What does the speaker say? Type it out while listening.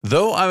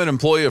Though I'm an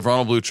employee of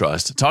Ronald Blue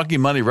Trust, Talking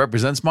Money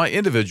represents my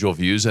individual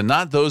views and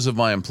not those of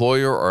my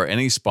employer or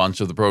any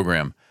sponsor of the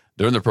program.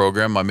 During the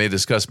program, I may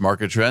discuss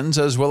market trends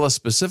as well as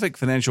specific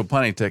financial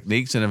planning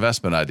techniques and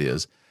investment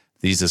ideas.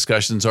 These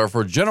discussions are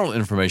for general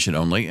information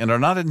only and are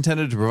not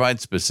intended to provide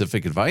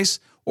specific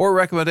advice or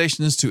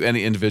recommendations to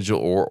any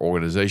individual or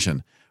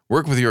organization.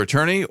 Work with your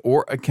attorney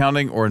or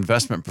accounting or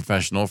investment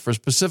professional for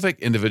specific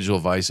individual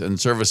advice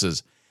and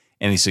services.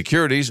 Any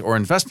securities or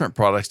investment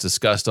products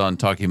discussed on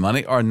Talking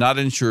Money are not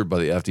insured by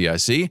the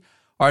FDIC,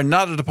 are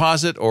not a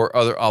deposit or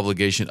other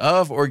obligation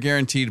of or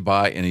guaranteed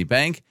by any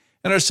bank,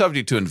 and are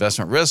subject to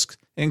investment risks,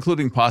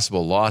 including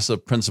possible loss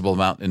of principal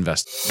amount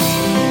invested.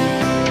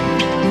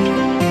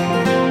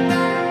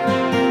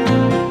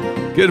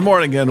 Good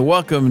morning and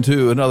welcome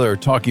to another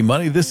Talking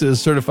Money. This is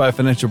Certified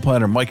Financial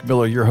Planner Mike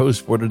Miller, your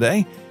host for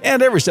today,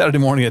 and every Saturday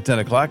morning at 10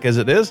 o'clock as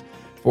it is.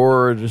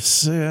 For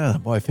 15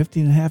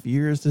 and a half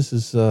years. This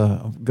is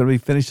going to be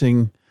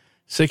finishing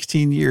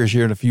 16 years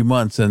here in a few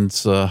months, and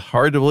it's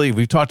hard to believe.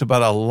 We've talked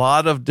about a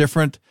lot of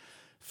different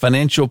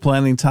financial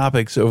planning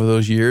topics over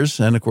those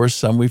years, and of course,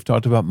 some we've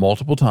talked about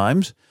multiple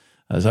times.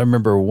 As I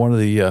remember, one of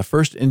the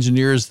first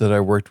engineers that I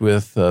worked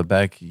with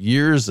back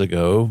years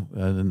ago,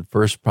 in the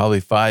first probably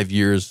 5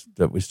 years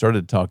that I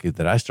started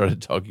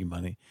talking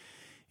money,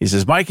 he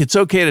says, Mike, it's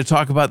okay to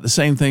talk about the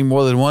same thing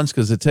more than once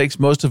because it takes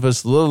most of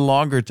us a little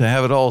longer to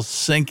have it all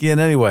sink in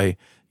anyway.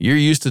 You're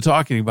used to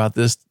talking about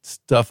this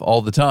stuff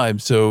all the time,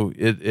 so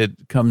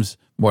it comes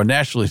more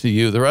naturally to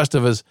you. The rest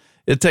of us,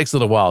 it takes a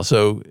little while.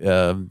 So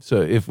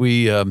if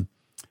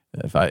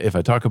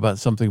I talk about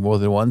something more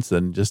than once,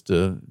 then just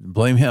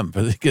blame him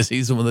because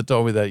he's the one that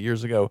told me that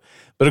years ago.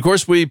 But of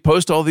course, we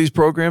post all these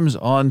programs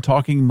on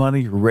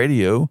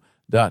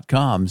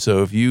TalkingMoneyRadio.com.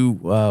 So if you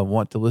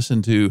want to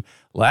listen to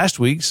last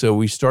week, so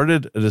we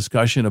started a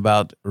discussion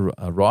about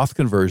Roth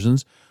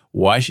conversions,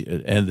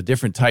 and the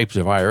different types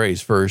of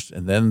IRAs first,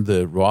 and then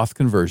the Roth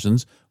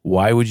conversions.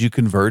 Why would you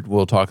convert?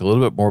 We'll talk a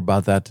little bit more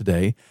about that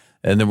today.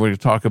 And then we're going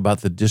to talk about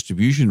the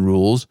distribution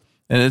rules.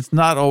 And it's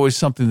not always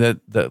something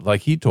that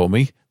like he told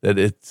me, that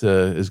it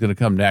is going to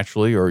come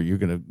naturally or you're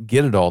going to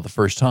get it all the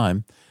first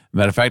time.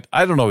 Matter of fact,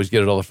 I don't always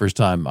get it all the first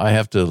time. I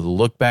have to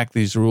look back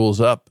these rules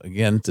up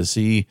again to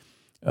see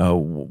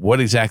what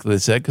exactly they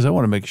said, because I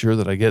want to make sure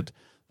that I get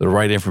the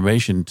right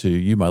information to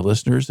you, my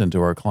listeners, and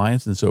to our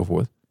clients and so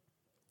forth.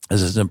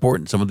 As it's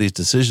important, some of these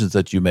decisions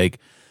that you make,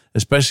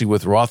 especially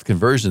with Roth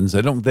conversions,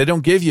 they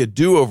don't give you a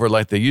do-over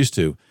like they used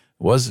to. It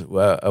was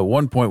at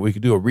one point we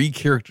could do a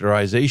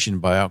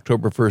recharacterization by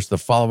October 1st the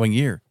following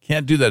year.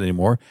 Can't do that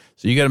anymore.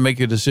 So you got to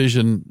make a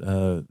decision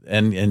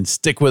and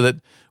stick with it,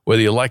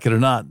 whether you like it or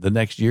not, the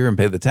next year, and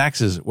pay the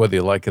taxes whether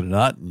you like it or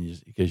not,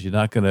 because you're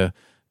not going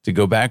to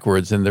go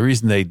backwards. And the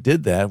reason they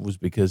did that was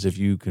because if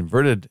you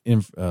converted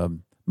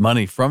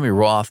money from a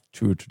Roth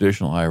to a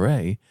traditional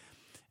IRA,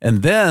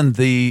 and then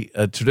the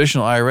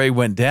traditional IRA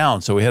went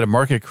down, so we had a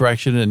market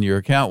correction and your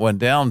account went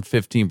down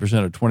 15%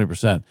 or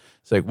 20%.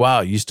 It's like,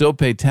 wow, you still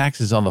pay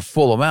taxes on the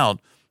full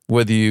amount,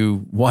 whether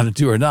you wanted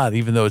to or not,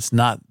 even though it's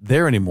not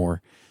there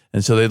anymore.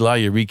 And so they allow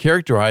you to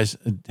recharacterize,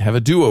 have a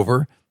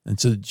do-over, and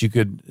so that you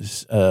could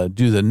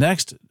do the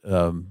next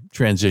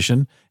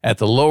transition at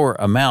the lower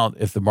amount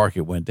if the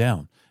market went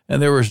down.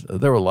 And there were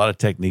a lot of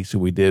techniques that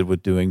we did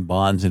with doing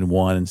bonds in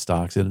one and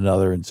stocks in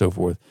another and so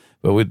forth.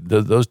 But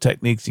those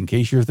techniques, in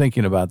case you're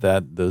thinking about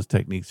that, those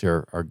techniques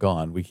are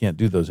gone. We can't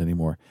do those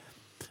anymore.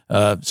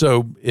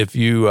 So if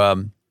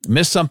you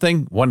missed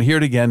something, want to hear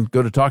it again,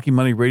 go to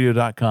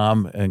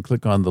TalkingMoneyRadio.com and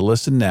click on the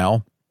Listen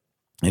Now,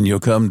 and you'll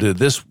come to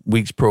this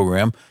week's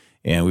program.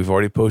 And we've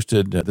already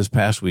posted this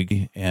past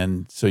week,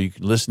 and so you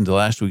can listen to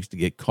last week's to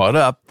get caught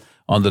up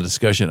on the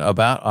discussion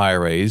about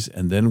IRAs,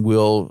 and then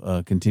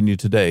we'll continue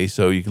today.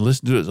 So you can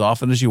listen to it as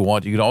often as you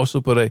want. You can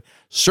also put a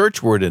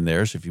search word in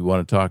there. So if you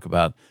want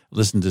to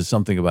listen to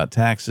something about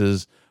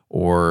taxes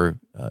or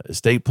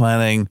estate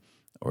planning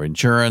or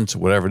insurance,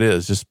 whatever it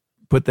is, just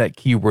put that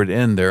keyword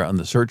in there on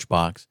the search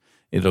box.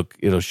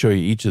 It'll show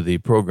you each of the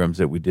programs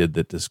that we did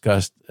that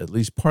discussed, at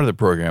least part of the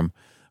program,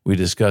 we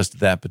discussed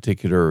that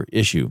particular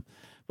issue.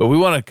 But we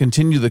want to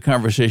continue the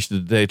conversation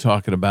today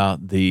talking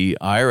about the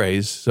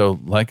IRAs. So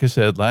like I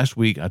said, last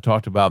week I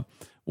talked about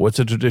what's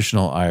a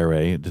traditional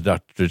IRA,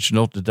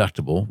 traditional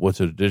deductible, what's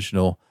a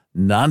traditional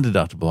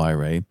non-deductible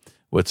IRA,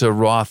 what's a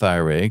Roth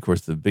IRA. Of course,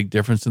 the big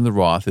difference in the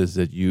Roth is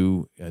that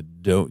you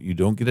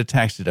don't get a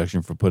tax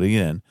deduction for putting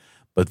it in,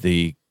 but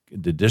the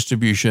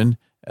distribution,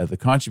 the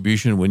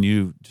contribution when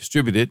you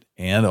distribute it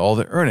and all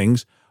the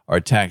earnings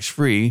are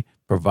tax-free,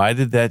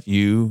 provided that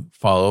you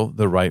follow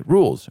the right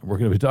rules. We're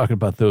going to be talking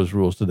about those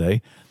rules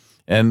today.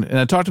 And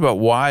I talked about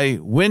why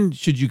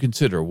should you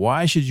consider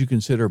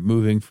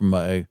moving from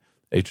a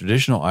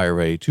traditional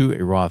IRA to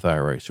a Roth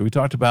IRA. So we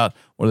talked about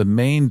one of the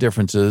main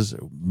differences,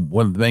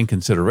 one of the main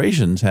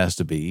considerations has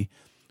to be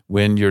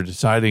when you're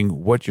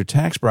deciding what your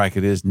tax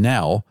bracket is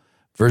now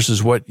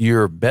versus what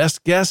your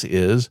best guess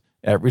is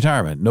at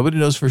retirement. Nobody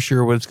knows for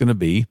sure what it's going to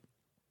be.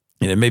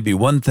 And it may be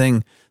one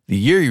thing the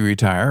year you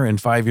retire,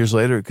 and 5 years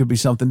later, it could be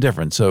something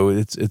different. So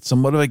it's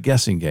somewhat of a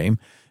guessing game.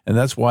 And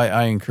that's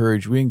why we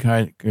encourage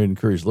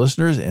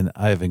listeners, and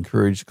I've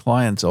encouraged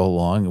clients all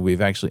along, and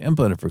we've actually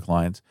implemented for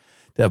clients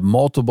to have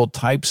multiple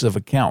types of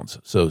accounts.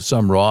 So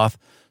some Roth,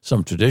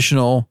 some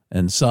traditional,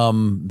 and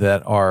some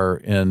that are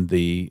in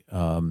the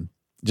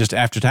just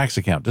after-tax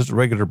account, just a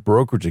regular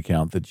brokerage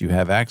account that you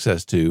have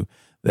access to,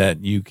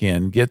 that you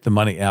can get the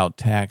money out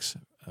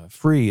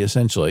tax-free,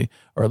 essentially,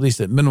 or at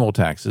least at minimal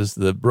taxes.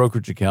 The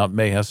brokerage account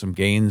may have some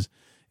gains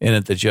in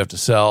it that you have to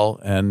sell,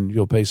 and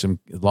you'll pay some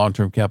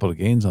long-term capital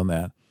gains on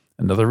that.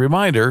 Another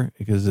reminder,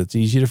 because it's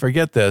easy to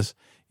forget this,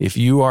 if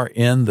you are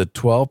in the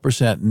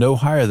 12%, no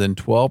higher than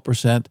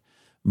 12%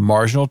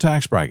 marginal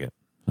tax bracket,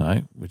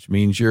 right, which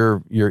means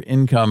your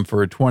income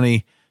for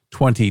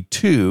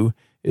 2022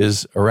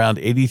 is around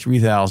exactly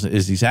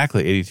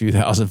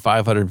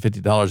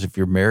 $83,550 if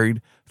you're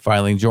married,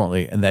 filing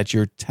jointly, and that's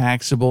your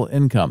taxable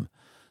income.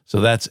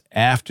 So that's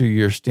after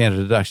your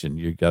standard deduction.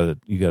 You got a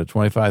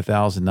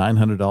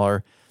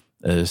 $25,900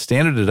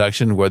 standard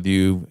deduction, whether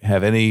you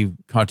have any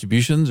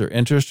contributions or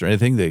interest or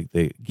anything.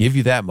 They give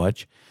you that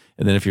much.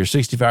 And then if you're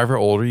 65 or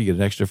older, you get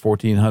an extra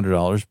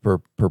 $1,400 per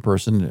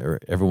person, or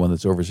everyone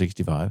that's over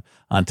 65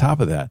 on top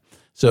of that.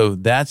 So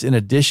that's in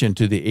addition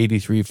to the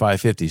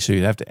 $83,550. So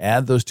you have to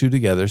add those two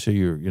together. So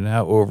you're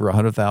now over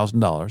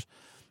 $100,000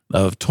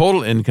 of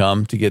total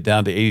income to get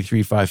down to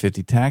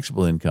 $83,550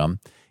 taxable income.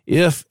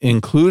 If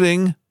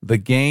including the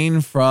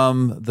gain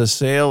from the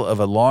sale of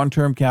a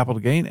long-term capital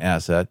gain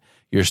asset,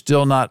 you're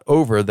still not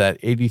over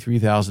that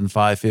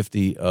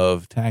 $83,550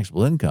 of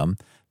taxable income,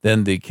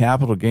 then the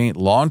capital gain,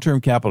 long-term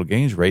capital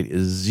gains rate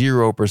is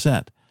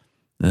 0%.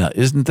 Now,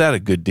 isn't that a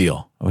good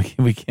deal?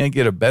 We can't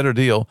get a better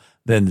deal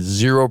than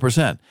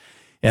 0%.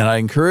 And I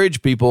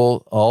encourage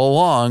people all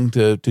along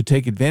to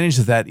take advantage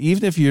of that.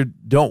 Even if you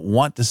don't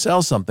want to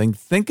sell something,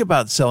 think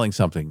about selling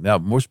something. Now,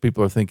 most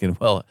people are thinking,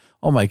 well,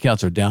 all my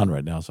accounts are down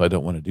right now, so I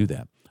don't want to do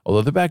that.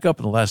 Although they're back up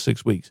in the last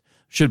 6 weeks,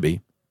 should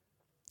be.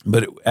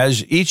 But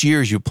as each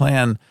year as you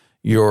plan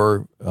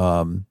your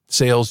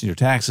sales and your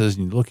taxes,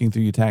 and you're looking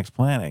through your tax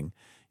planning,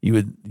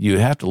 you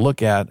have to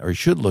look at, or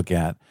should look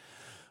at,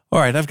 all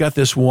right, I've got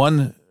this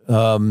one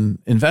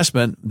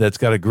investment that's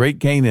got a great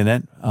gain in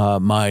it.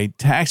 My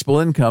taxable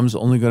income is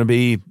only going to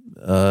be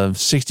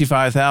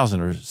 $65,000,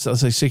 or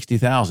let's say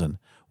 $60,000.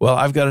 Well,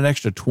 I've got an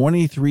extra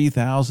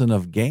 $23,000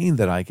 of gain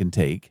that I can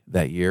take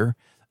that year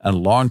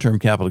on long-term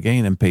capital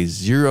gain and pay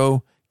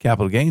zero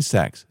capital gains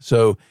tax.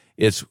 So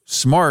it's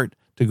smart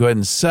to go ahead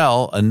and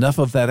sell enough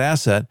of that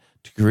asset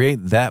to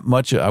create that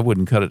much. I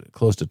wouldn't cut it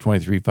close to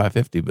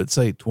 $23,550, but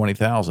say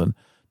 $20,000,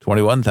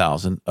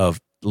 $21,000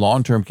 of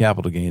long-term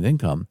capital gain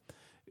income.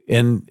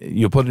 And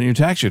you'll put it in your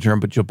tax return,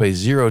 but you'll pay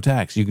zero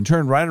tax. You can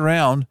turn right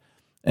around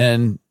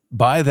and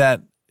buy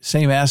that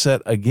same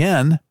asset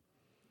again,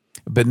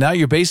 but now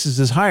your basis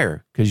is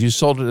higher because you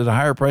sold it at a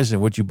higher price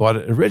than what you bought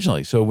it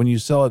originally. So when you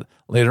sell it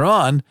later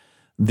on,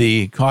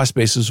 the cost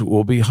basis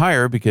will be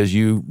higher because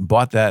you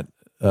bought that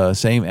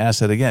same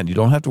asset again. You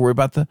don't have to worry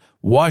about the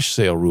wash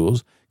sale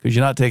rules because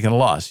you're not taking a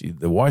loss.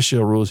 The wash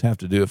sale rules have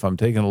to do, if I'm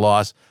taking a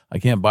loss, I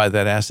can't buy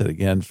that asset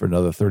again for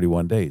another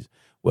 31 days.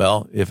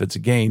 Well, if it's a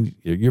gain,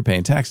 you're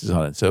paying taxes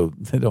on it, so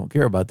they don't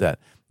care about that.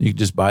 You can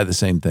just buy the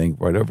same thing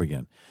right over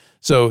again.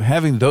 So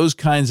having those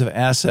kinds of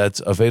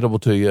assets available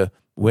to you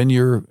when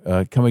you're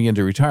coming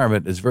into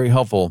retirement is very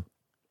helpful,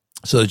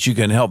 so that you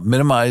can help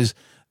minimize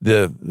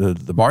the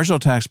marginal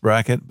tax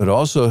bracket, but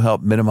also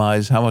help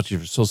minimize how much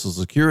your Social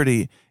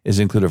Security is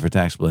included for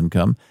taxable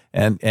income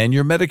and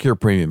your Medicare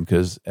premium,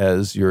 because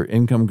as your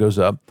income goes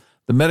up,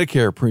 the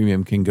Medicare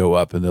premium can go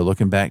up, and they're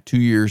looking back 2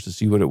 years to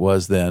see what it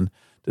was then,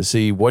 to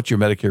see what your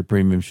Medicare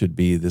premium should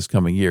be this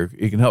coming year.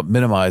 It can help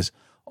minimize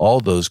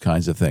all those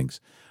kinds of things.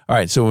 All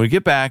right, so when we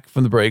get back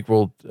from the break,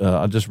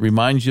 I'll just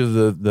remind you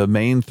of the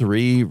main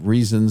three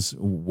reasons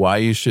why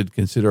you should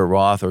consider a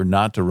Roth or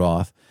not to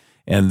Roth.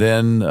 And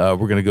then we're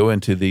going to go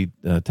into the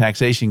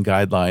taxation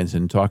guidelines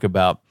and talk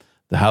about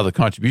how the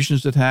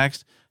contributions are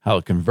taxed, how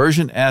the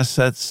conversion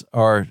assets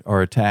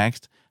are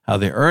taxed, how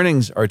the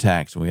earnings are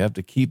taxed. And we have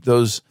to keep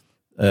those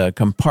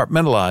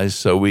compartmentalized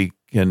so we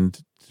can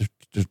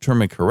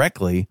determine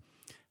correctly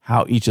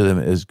how each of them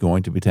is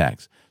going to be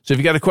taxed. So if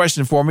you got a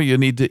question for me, you'll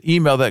need to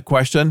email that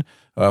question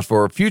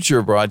for a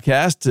future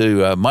broadcast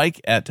to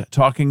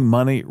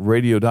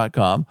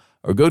mike@talkingmoneyradio.com,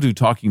 or go to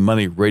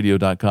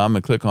talkingmoneyradio.com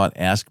and click on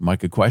Ask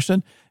Mike a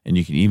Question, and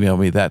you can email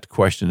me that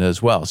question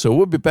as well. So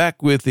we'll be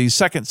back with the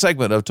second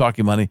segment of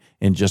Talking Money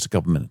in just a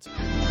couple minutes.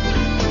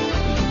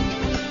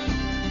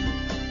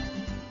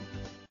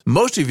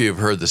 Most of you have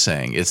heard the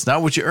saying, it's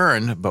not what you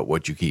earn, but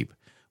what you keep.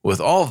 With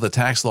all of the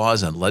tax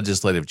laws and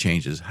legislative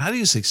changes, how do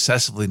you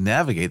successfully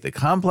navigate the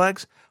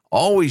complex,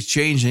 always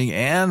changing,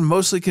 and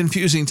mostly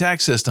confusing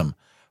tax system?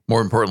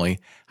 More importantly,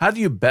 how do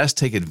you best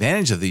take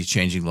advantage of these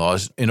changing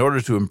laws in order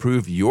to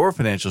improve your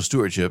financial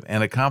stewardship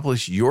and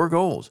accomplish your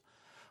goals?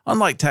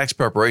 Unlike tax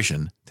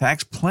preparation,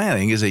 tax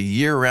planning is a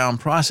year-round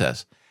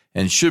process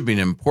and should be an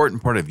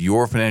important part of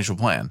your financial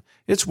plan.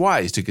 It's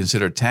wise to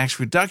consider tax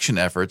reduction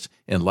efforts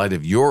in light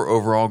of your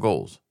overall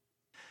goals.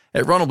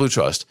 At Ronald Blue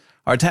Trust,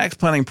 Our tax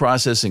planning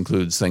process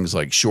includes things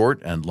like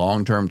short and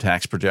long-term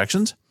tax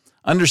projections,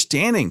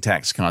 understanding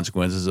tax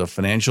consequences of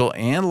financial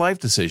and life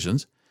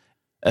decisions,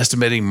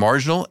 estimating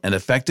marginal and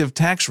effective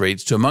tax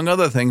rates to, among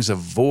other things,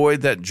 avoid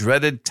that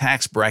dreaded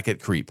tax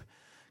bracket creep.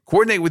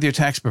 Coordinate with your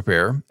tax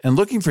preparer and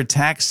looking for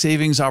tax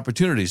savings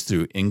opportunities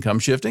through income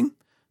shifting,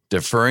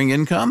 deferring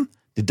income,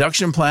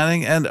 deduction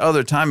planning, and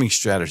other timing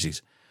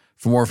strategies.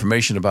 For more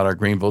information about our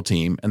Greenville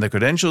team and the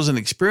credentials and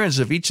experience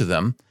of each of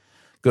them,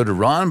 go to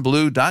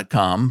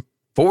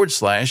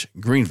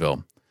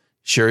ronblue.com/Greenville.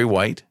 Sherry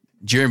White,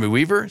 Jeremy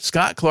Weaver,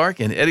 Scott Clark,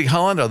 and Eddie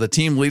Holland are the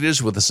team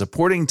leaders with a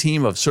supporting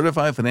team of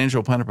certified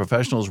financial planner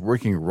professionals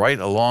working right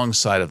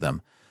alongside of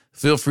them.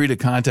 Feel free to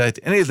contact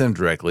any of them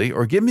directly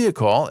or give me a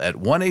call at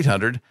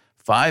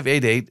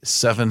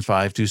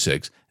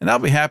 1-800-588-7526, and I'll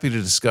be happy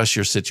to discuss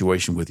your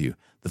situation with you.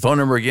 The phone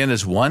number again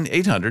is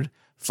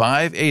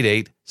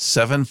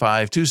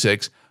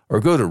 1-800-588-7526, or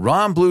go to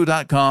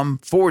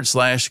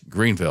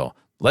ronblue.com/Greenville.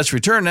 Let's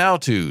return now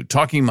to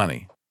Talking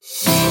Money.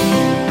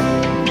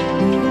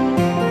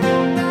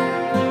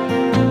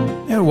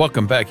 And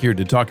welcome back here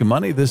to Talking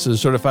Money. This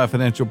is Certified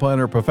Financial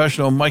Planner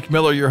Professional Mike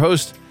Miller, your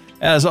host,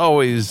 as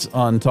always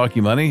on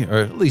Talking Money, or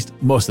at least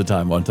most of the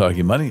time on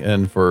Talking Money,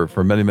 and for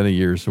many, many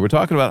years. So we're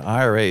talking about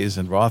IRAs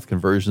and Roth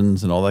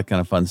conversions and all that kind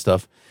of fun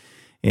stuff.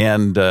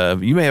 And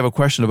you may have a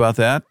question about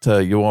that.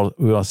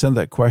 We'll send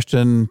that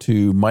question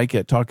to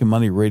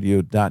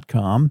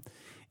mike@talkingmoneyradio.com.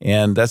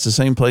 And that's the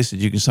same place that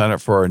you can sign up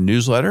for our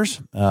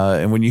newsletters.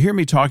 And when you hear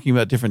me talking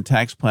about different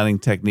tax planning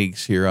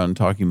techniques here on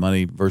Talking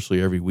Money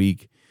virtually every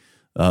week,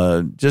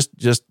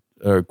 just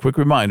a quick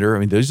reminder, I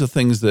mean, these are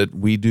things that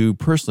we do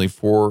personally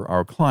for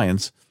our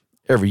clients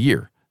every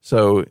year.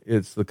 So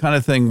it's the kind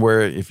of thing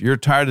where if you're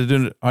tired of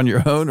doing it on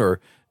your own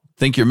or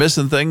think you're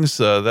missing things,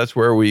 that's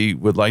where we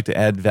would like to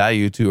add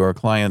value to our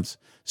clients'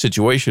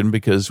 situation,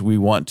 because we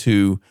want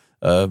to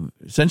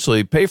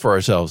essentially pay for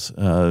ourselves.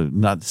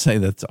 Not to say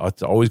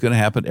that's always going to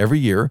happen every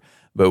year,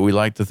 but we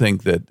like to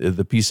think that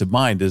the peace of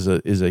mind is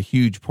a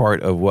huge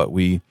part of what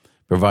we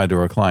provide to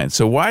our clients.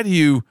 So why do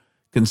you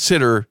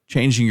consider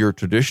changing your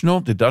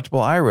traditional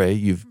deductible IRA?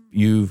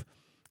 You've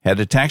had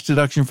a tax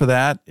deduction for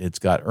that. It's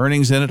got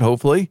earnings in it,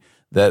 hopefully,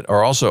 that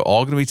are also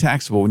all going to be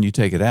taxable when you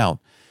take it out.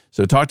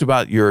 So talked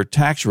about your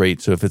tax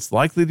rate. So if it's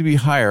likely to be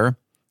higher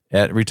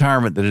at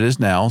retirement than it is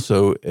now,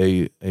 so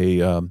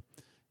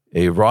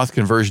a Roth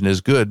conversion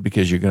is good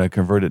because you're going to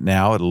convert it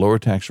now at a lower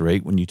tax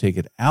rate. When you take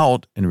it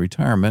out in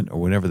retirement or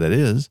whenever that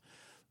is,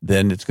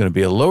 then it's going to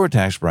be a lower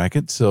tax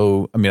bracket.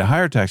 A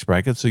higher tax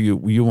bracket. So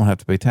you won't have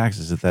to pay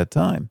taxes at that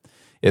time.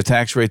 If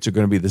tax rates are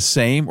going to be the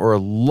same or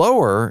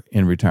lower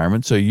in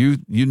retirement, so you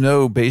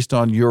know based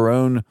on your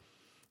own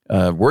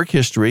work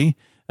history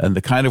and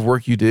the kind of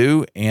work you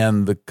do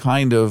and the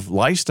kind of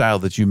lifestyle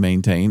that you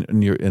maintain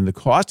and the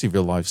cost of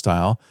your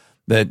lifestyle,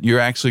 that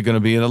you're actually going to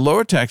be in a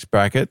lower tax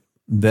bracket,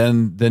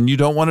 then you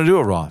don't want to do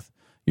a Roth.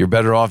 You're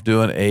better off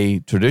doing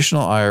a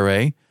traditional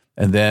IRA,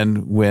 and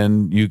then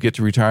when you get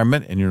to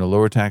retirement and you're in a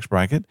lower tax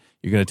bracket,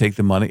 you're going to take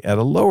the money at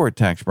a lower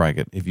tax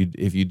bracket.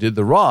 If you did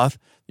the Roth,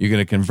 you're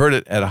going to convert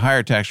it at a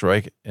higher tax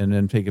rate and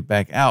then take it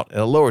back out at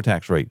a lower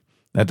tax rate.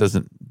 That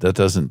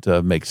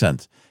doesn't make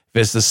sense.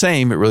 If it's the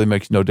same, it really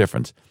makes no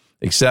difference,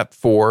 except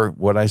for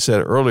what I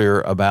said earlier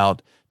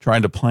about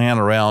trying to plan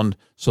around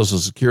Social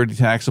Security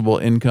taxable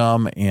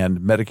income and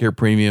Medicare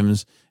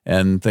premiums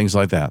and things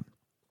like that.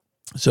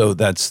 So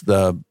that's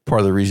the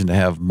part of the reason to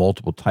have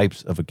multiple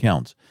types of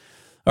accounts.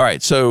 All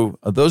right, so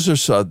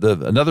those are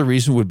another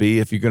reason would be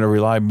if you're going to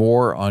rely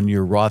more on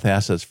your Roth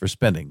assets for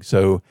spending.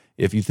 So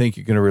if you think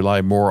you're going to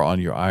rely more on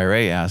your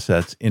IRA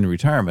assets in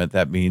retirement,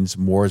 that means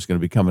more is going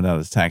to be coming out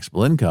as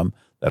taxable income.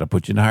 That'll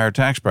put you in a higher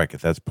tax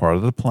bracket. That's part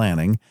of the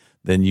planning.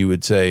 Then you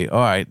would say,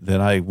 all right,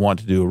 then I want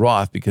to do a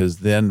Roth, because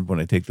then when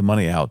I take the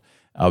money out,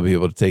 I'll be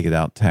able to take it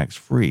out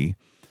tax-free.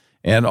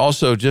 And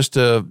also just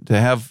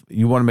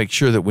you want to make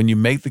sure that when you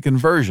make the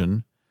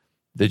conversion,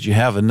 that you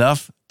have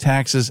enough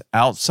taxes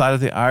outside of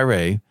the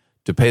IRA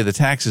to pay the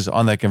taxes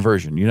on that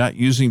conversion. You're not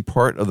using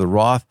part of the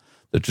Roth,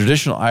 the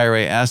traditional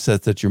IRA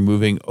assets that you're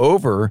moving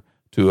over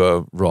to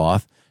a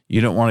Roth.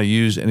 You don't want to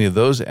use any of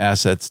those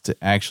assets to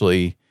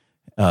actually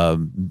pay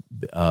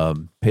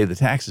the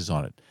taxes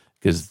on it,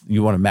 because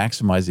you want to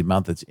maximize the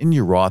amount that's in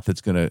your Roth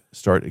that's going to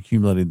start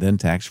accumulating then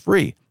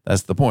tax-free.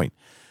 That's the point.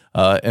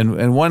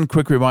 And one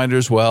quick reminder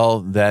as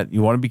well, that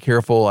you want to be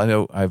careful. I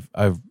know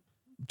I've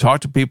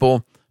talked to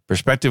people,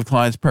 prospective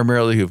clients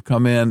primarily, who've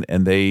come in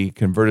and they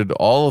converted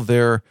all of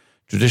their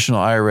traditional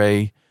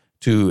IRA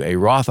to a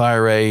Roth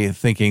IRA,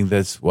 thinking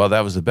that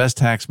was the best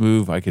tax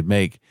move I could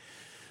make.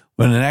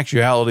 When in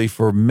actuality,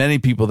 for many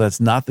people, that's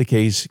not the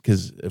case.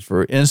 Because,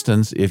 for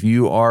instance, if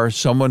you are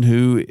someone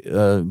who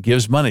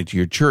gives money to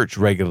your church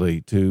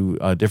regularly, to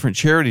different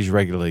charities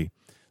regularly,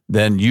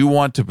 then you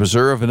want to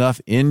preserve enough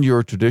in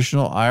your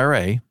traditional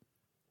IRA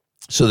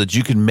so that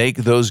you can make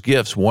those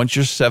gifts once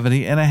you're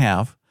 70 and a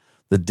half,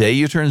 the day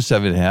you turn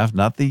 70 and a half,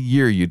 not the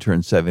year you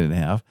turn 70 and a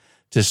half,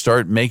 to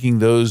start making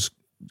those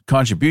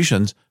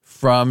contributions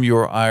from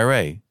your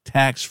IRA,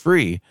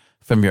 tax-free,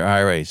 from your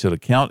IRA. So it'll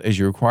count as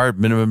your required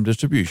minimum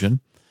distribution.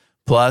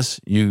 Plus,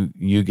 you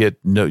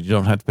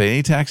don't have to pay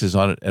any taxes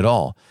on it at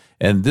all.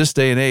 And this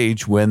day and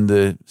age, when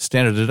the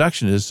standard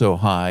deduction is so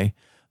high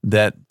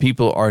that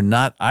people are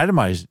not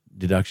itemized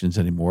deductions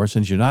anymore,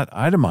 since you're not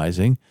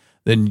itemizing,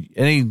 then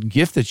any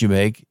gift that you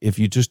make, if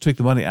you just took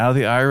the money out of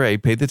the IRA,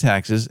 paid the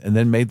taxes, and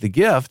then made the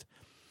gift,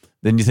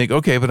 then you think,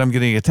 okay, but I'm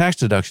getting a tax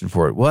deduction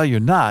for it. Well, you're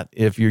not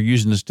if you're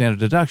using the standard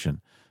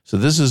deduction. So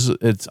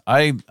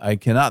I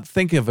cannot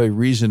think of a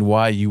reason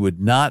why you would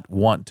not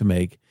want to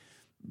make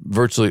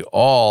virtually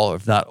all,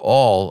 if not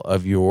all,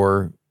 of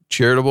your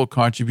charitable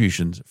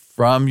contributions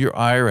from your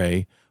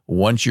IRA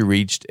once you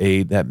reached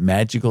that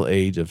magical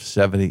age of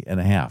 70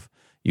 and a half.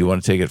 You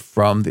want to take it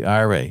from the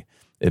IRA.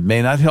 It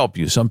may not help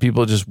you. Some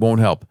people just won't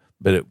help,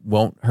 but it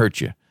won't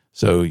hurt you.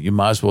 So you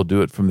might as well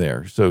do it from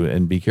there. So,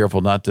 and be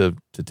careful not to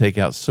take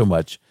out so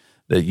much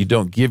that you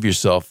don't give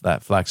yourself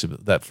that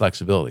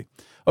flexibility.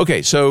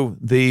 Okay, so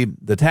the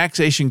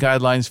taxation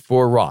guidelines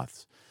for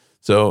Roths.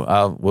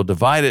 So we'll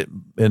divide it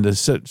into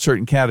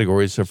certain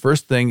categories. So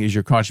first thing is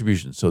your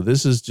contribution. So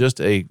this is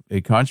just a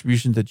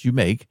contribution that you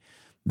make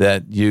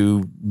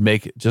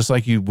just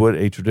like you would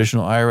a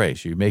traditional IRA.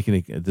 So you're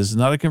making this is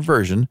not a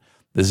conversion.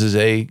 This is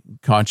a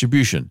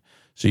contribution.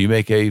 So you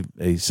make a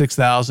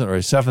 $6,000 or a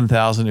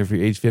 $7,000 if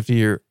you're age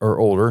 50 or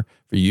older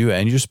for you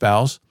and your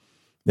spouse.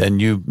 Then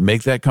you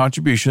make that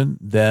contribution.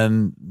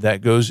 Then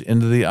that goes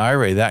into the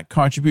IRA. That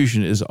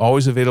contribution is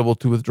always available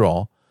to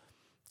withdraw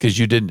because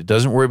it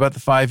doesn't worry about the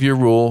 5-year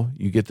rule.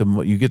 You get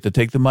to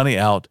take the money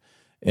out,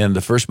 and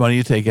the first money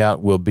you take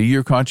out will be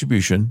your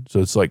contribution. So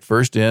it's like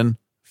first in,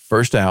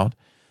 first out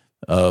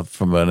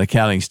from an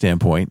accounting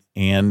standpoint,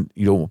 and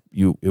it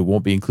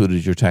won't be included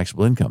as your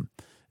taxable income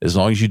as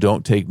long as you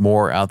don't take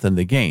more out than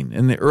the gain.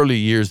 In the early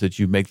years that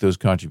you make those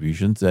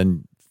contributions,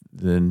 then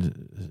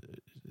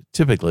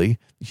typically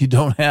you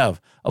don't have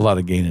a lot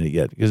of gain in it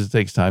yet because it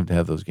takes time to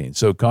have those gains.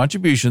 So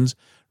contributions,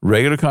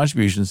 regular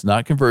contributions,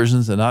 not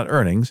conversions and not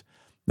earnings,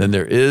 then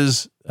there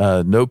is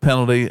no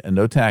penalty and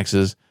no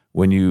taxes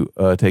when you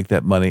take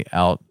that money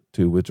out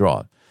to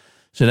withdraw it.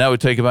 So now we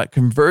talk about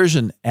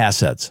conversion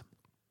assets.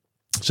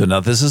 So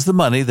now this is the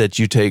money that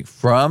you take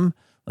from,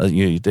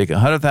 you take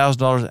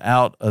 $100,000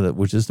 out,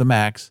 which is the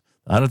max,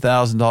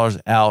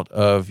 $100,000 out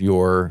of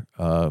your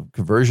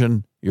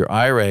conversion, your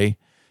IRA,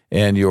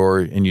 and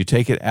you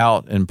take it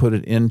out and put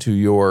it into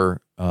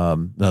your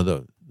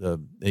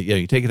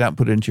you take it out and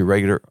put it into your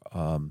regular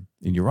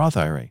in your Roth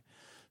IRA.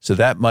 So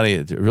that money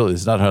really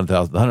is not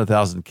 $100,000. The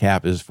 $100,000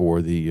 cap is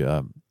for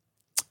the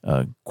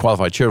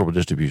qualified charitable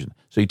distribution.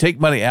 So you take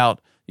money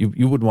out.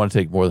 You wouldn't want to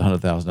take more than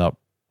 $100,000 out.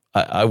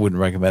 I wouldn't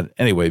recommend it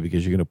anyway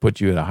because you're going to put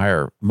you in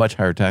a much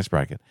higher tax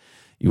bracket.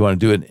 You want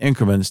to do it in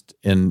increments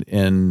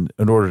in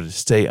order to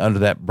stay under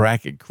that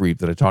bracket creep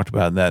that I talked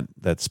about in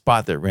that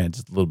spot that ran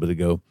just a little bit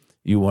ago.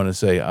 You want to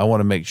say, I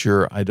want to make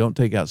sure I don't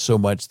take out so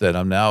much that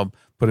I'm now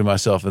putting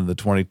myself in the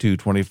 22,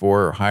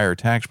 24 or higher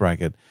tax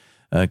bracket,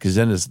 because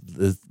then it's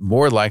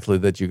more likely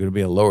that you're going to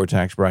be in a lower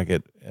tax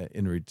bracket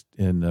in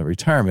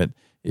retirement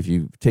if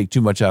you take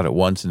too much out at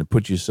once and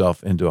put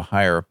yourself into a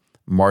higher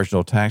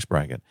marginal tax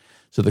bracket.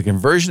 So the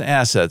conversion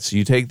assets,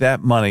 you take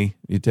that money,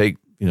 you take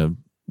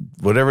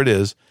whatever it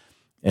is,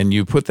 and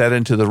you put that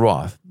into the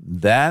Roth.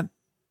 That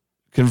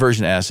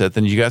conversion asset,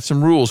 then you got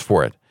some rules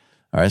for it.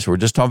 All right, so we're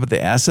just talking about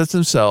the assets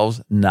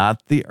themselves,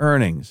 not the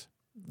earnings,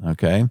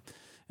 okay?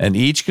 And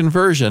each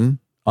conversion,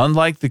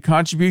 unlike the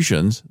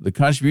contributions,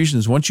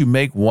 once you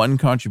make one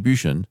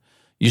contribution,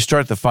 you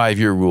start the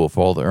 5-year rule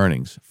for all the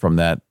earnings from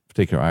that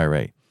particular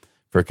IRA.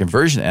 For a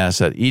conversion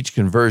asset, each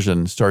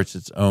conversion starts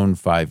its own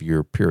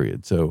 5-year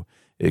period. So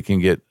it can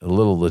get a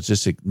little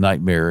logistic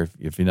nightmare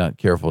if you're not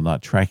careful,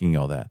 not tracking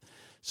all that.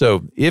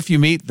 So if you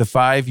meet the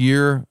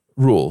 5-year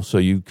rule, so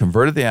you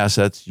converted the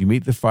assets, you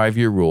meet the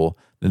 5-year rule,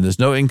 then there's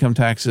no income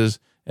taxes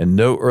and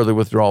no early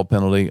withdrawal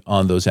penalty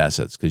on those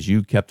assets because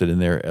you kept it in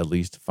there at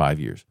least 5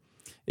 years.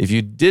 If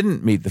you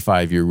didn't meet the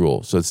 5-year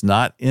rule, so it's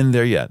not in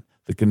there yet,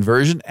 the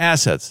conversion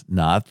assets,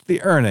 not the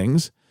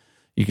earnings,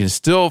 you can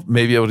still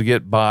maybe able to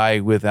get by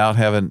without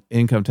having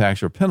income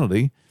tax or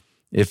penalty.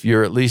 If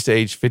you're at least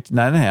age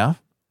 59 and a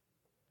half,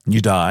 you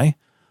die,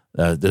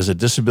 there's a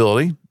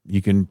disability,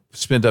 you can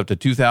spend up to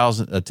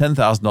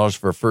 $10,000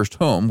 for a first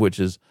home, which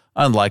is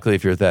unlikely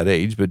if you're at that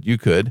age, but you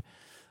could.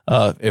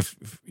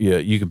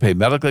 You can pay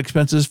medical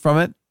expenses from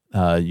it.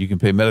 You can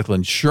pay medical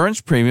insurance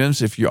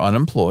premiums if you're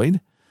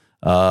unemployed.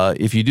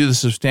 If you do the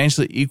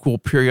substantially equal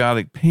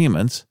periodic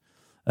payments,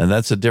 and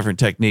that's a different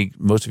technique.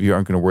 Most of you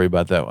aren't going to worry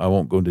about that. I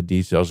won't go into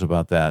details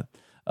about that.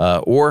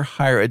 Or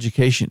higher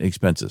education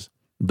expenses.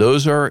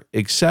 Those are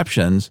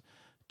exceptions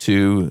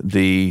to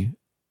the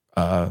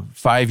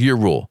 5-year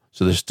rule.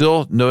 So there's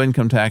still no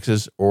income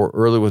taxes or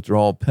early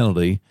withdrawal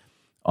penalty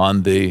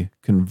on the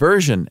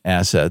conversion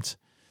assets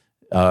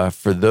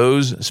for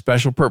those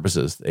special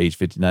purposes, age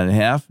 59 and a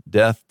half,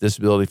 death,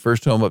 disability,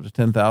 first home up to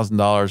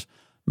 $10,000,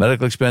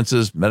 medical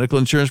expenses, medical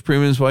insurance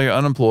premiums while you're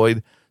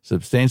unemployed,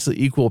 substantially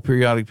equal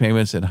periodic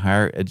payments, and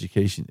higher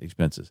education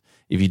expenses.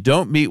 If you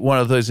don't meet one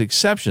of those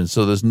exceptions,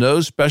 so there's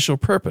no special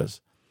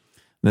purpose,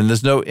 Then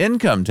there's no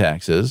income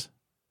taxes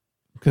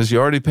because you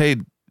already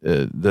paid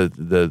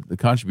the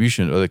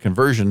contribution or the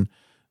conversion.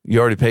 You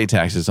already paid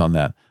taxes on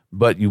that,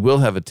 but you will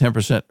have a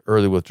 10%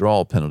 early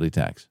withdrawal penalty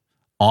tax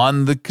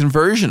on the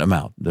conversion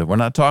amount. We're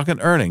not talking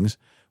earnings.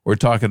 We're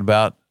talking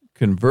about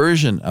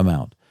conversion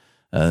amount.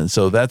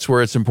 So that's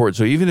where it's important.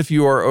 So even if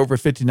you are over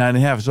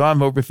 59.5, so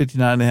I'm over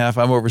 59.5,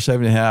 I'm over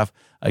 70.5,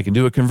 I can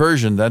do a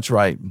conversion. That's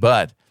right.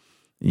 But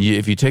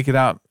if you take it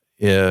out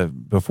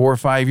before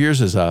 5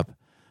 years is up,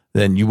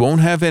 then you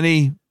won't have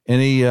any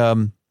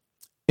income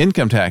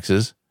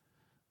taxes.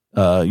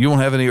 You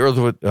won't have any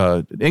early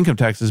income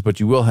taxes, but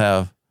you will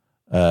have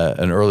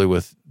an early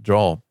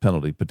withdrawal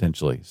penalty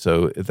potentially.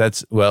 So if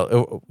that's,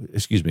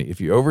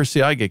 if you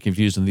oversee, I get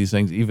confused on these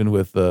things, even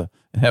with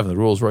having the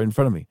rules right in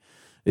front of me.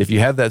 If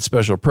you have that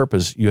special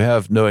purpose, you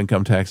have no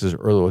income taxes or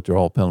early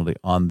withdrawal penalty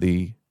on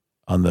the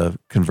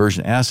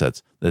conversion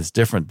assets. That's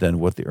different than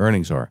what the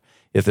earnings are.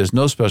 If there's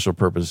no special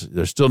purpose,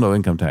 there's still no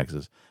income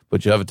taxes,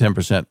 but you have a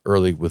 10%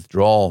 early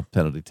withdrawal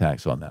penalty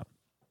tax on that.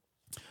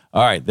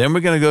 All right, then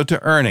we're going to go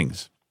to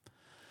earnings.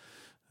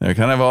 They're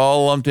kind of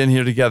all lumped in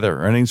here together.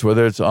 Earnings,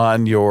 whether it's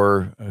on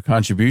your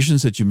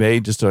contributions that you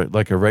made, just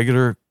like a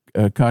regular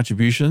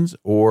contributions,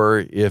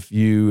 or if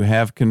you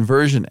have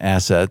conversion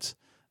assets,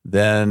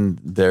 then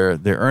their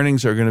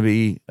earnings are going to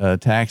be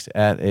taxed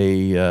at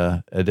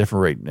a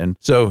different rate. And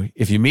so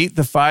if you meet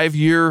the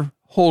 5-year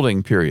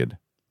holding period,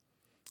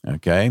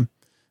 okay,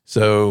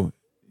 so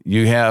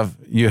you have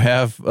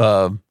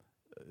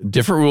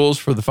different rules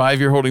for the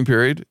 5-year holding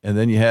period, and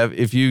then you have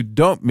if you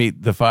don't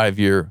meet the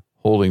 5-year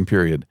holding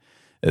period.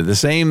 The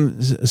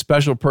same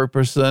special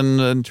purpose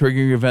and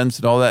triggering events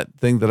and all that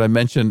thing that I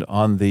mentioned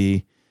on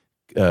the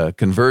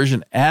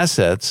conversion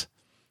assets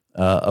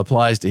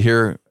applies to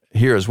here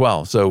as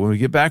well. So when we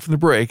get back from the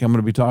break, I'm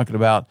going to be talking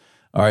about,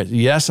 all right,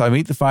 yes, I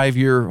meet the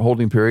 5-year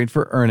holding period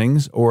for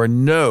earnings, or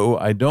no,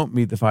 I don't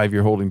meet the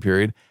 5-year holding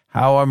period.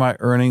 How are my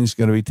earnings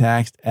going to be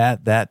taxed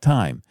at that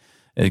time?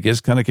 And it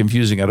gets kind of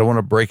confusing. I don't want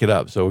to break it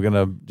up. So we're going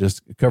to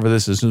just cover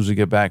this as soon as we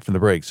get back from the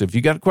break. So if you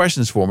got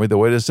questions for me, the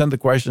way to send the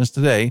questions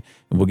today,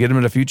 and we'll get them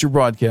in a future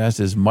broadcast,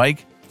 is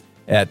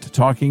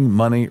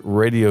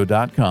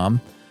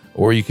mike@talkingmoneyradio.com.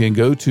 Or you can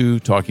go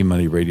to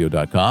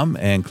talkingmoneyradio.com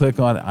and click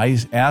on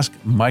Ask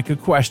Mike a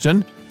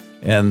Question.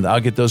 And I'll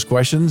get those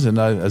questions, and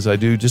as I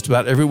do just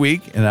about every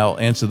week, and I'll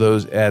answer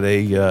those at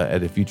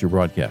a future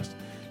broadcast.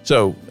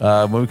 So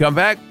when we come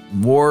back,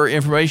 more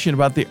information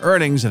about the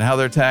earnings and how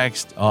they're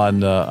taxed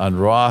on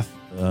Roth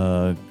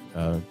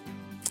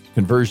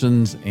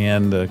conversions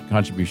and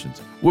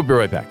contributions. We'll be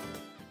right back.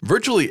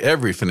 Virtually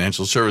every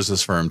financial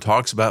services firm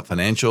talks about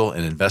financial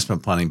and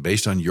investment planning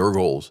based on your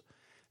goals.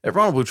 At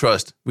Ronald Blue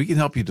Trust, we can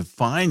help you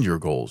define your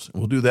goals.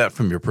 We'll do that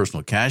from your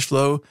personal cash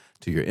flow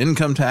to your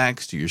income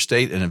tax to your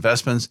estate and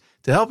investments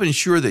to help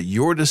ensure that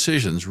your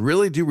decisions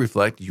really do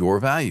reflect your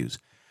values.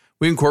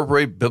 We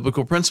incorporate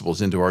biblical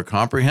principles into our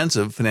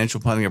comprehensive financial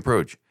planning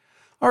approach.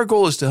 Our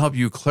goal is to help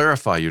you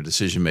clarify your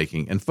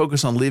decision-making and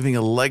focus on leaving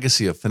a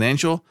legacy of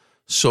financial,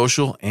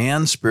 social,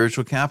 and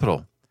spiritual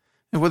capital.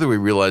 And whether we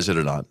realize it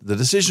or not, the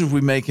decisions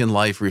we make in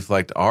life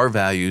reflect our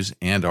values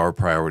and our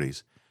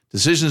priorities.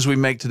 Decisions we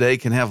make today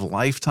can have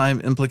lifetime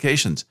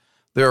implications.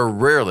 There are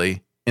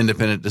rarely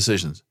independent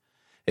decisions.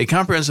 A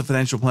comprehensive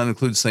financial plan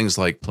includes things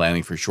like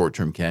planning for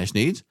short-term cash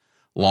needs,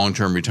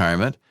 long-term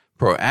retirement,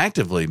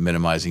 proactively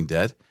minimizing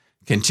debt,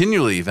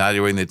 continually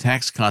evaluating the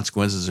tax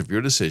consequences of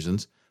your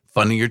decisions,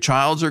 funding your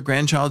child's or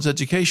grandchild's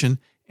education,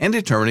 and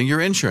determining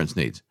your insurance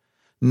needs.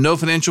 No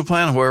financial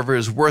plan, however,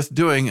 is worth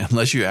doing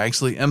unless you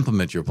actually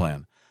implement your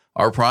plan.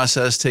 Our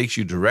process takes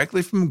you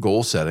directly from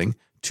goal setting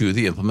to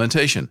the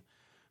implementation.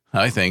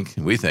 We think,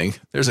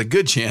 there's a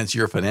good chance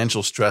your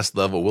financial stress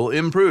level will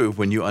improve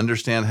when you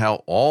understand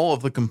how all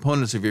of the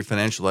components of your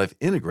financial life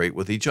integrate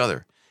with each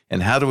other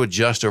and how to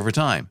adjust over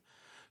time.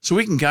 So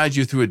we can guide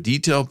you through a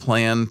detailed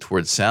plan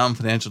towards sound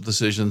financial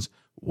decisions,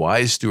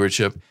 wise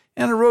stewardship,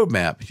 and a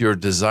roadmap to your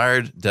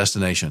desired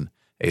destination,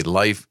 a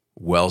life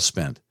well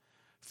spent.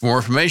 For more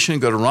information,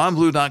 go to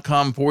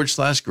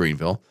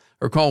ronblue.com/Greenville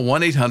or call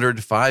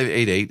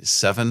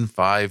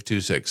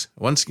 1-800-588-7526.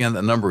 Once again,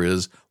 the number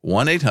is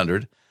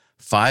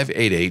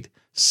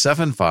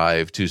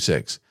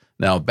 1-800-588-7526.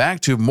 Now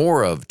back to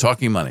more of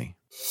Talking Money.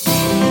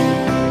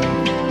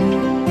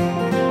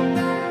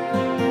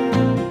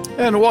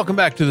 And welcome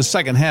back to the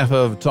second half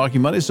of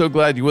Talking Money. So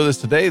glad you're with us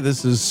today.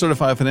 This is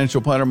Certified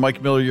Financial Planner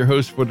Mike Miller, your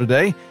host for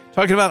today,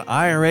 talking about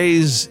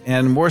IRAs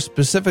and more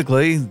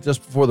specifically,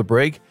 just before the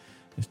break,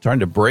 trying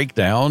to break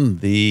down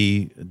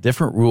the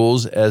different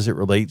rules as it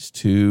relates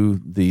to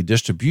the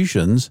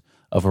distributions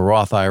of a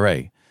Roth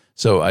IRA.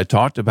 So I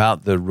talked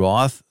about the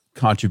Roth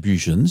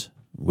contributions,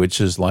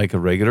 which is like a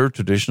regular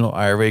traditional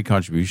IRA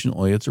contribution,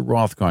 only it's a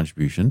Roth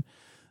contribution,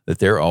 that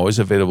they're always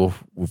available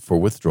for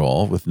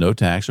withdrawal with no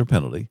tax or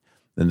penalty.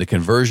 Then the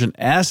conversion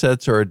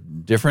assets are a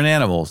different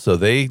animal, so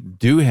they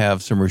do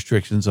have some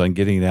restrictions on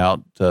getting it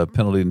out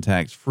penalty and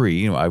tax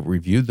free. I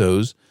reviewed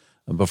those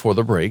before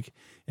the break,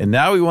 and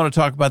now we want to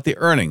talk about the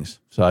earnings.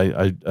 So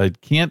I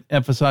can't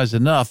emphasize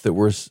enough that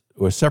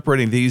we're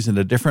separating these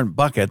into different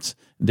buckets,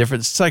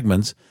 different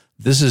segments.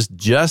 This is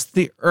just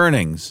the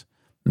earnings.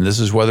 And this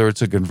is whether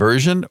it's a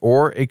conversion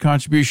or a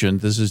contribution.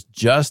 This is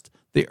just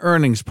the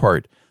earnings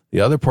part. The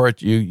other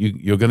part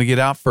you're going to get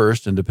out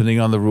first, and depending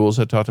on the rules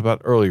I talked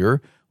about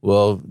earlier,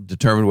 will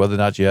determine whether or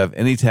not you have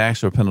any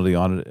tax or penalty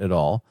on it at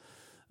all.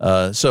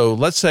 So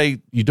let's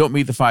say you don't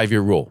meet the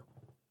 5-year rule.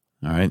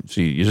 All right, so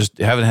you just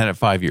haven't had it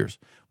 5 years.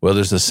 Well,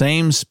 there's the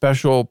same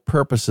special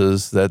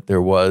purposes that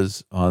there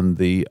was on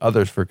the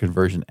others for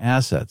conversion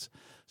assets.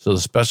 So the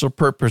special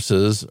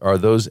purposes are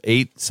those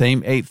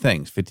same eight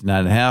things: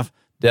 59.5,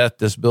 death,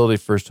 disability,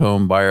 first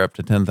home buyer up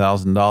to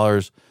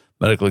 $10,000,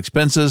 medical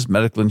expenses,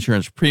 medical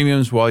insurance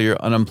premiums while you're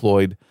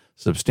unemployed,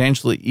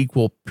 substantially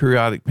equal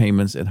periodic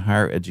payments, and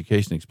higher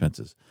education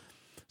expenses.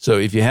 So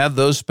if you have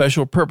those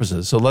special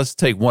purposes, so let's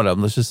take one of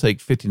them. Let's just take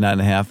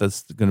 59.5.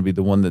 That's going to be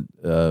the one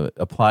that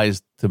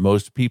applies to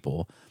most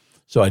people.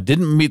 So I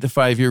didn't meet the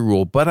 5-year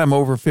rule, but I'm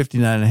over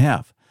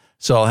 59.5.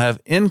 So I'll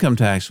have income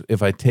tax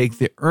if I take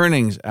the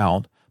earnings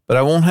out, but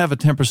I won't have a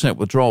 10%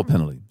 withdrawal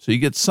penalty. So you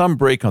get some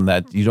break on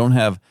that. You don't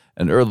have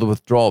an early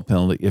withdrawal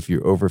penalty if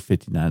you're over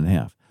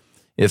 59.5.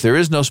 If there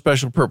is no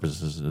special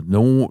purposes,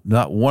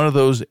 not one of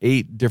those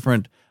 8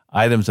 different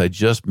items I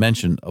just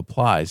mentioned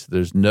applies,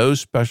 there's no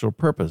special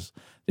purpose,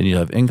 then you'll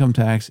have income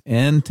tax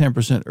and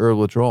 10% early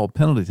withdrawal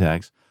penalty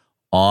tax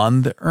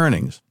on the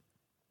earnings,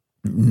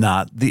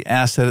 not the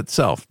asset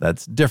itself.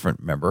 That's different,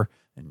 remember?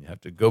 And you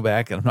have to go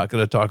back, and I'm not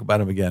going to talk about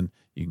them again.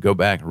 You can go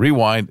back,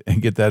 rewind,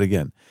 and get that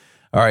again.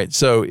 All right,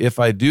 so if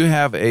I do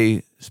have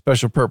a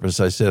special purpose,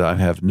 I said I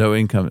have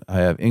income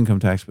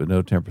tax but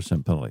no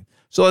 10% penalty.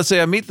 So let's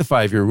say I meet the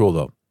 5-year rule,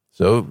 though.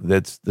 So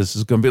this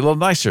is going to be a little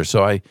nicer.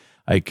 So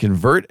I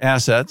convert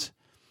assets,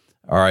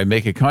 or I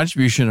make a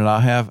contribution, and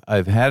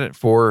I've had it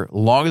for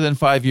longer than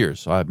 5 years.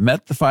 So I've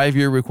met the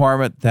 5-year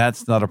requirement.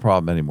 That's not a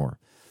problem anymore.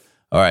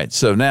 All right,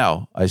 so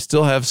now I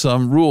still have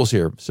some rules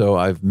here. So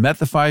I've met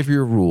the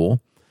 5-year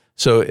rule.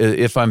 So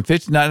if I'm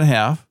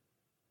 59.5,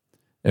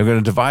 I'm going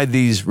to divide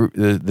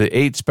the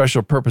 8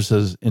 special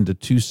purposes into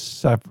 2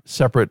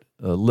 separate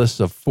lists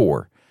of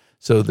 4.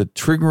 So the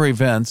trigger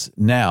events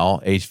now,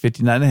 age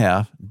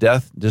 59.5,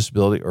 death,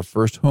 disability, or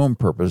first home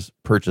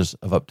purchase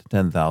of up to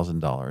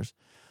 $10,000.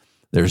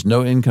 There's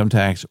no income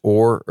tax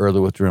or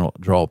early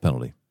withdrawal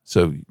penalty.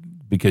 So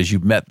because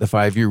you've met the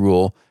 5-year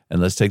rule,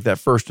 and let's take that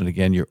first one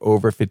again, you're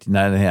over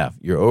 59.5.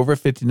 You're over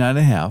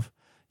 59.5.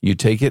 You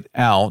take it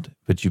out,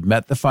 but you've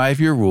met the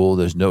 5-year rule.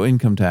 There's no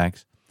income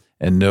tax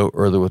and no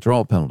early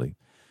withdrawal penalty.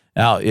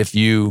 Now, if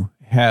you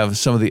have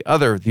some of the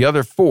other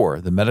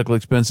 4, the medical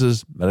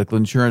expenses, medical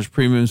insurance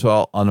premiums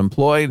while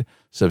unemployed,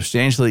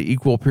 substantially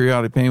equal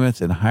periodic payments,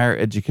 and higher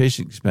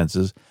education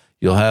expenses,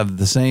 you'll have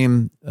the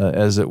same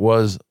as it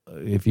was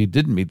if you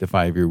didn't meet the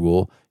 5-year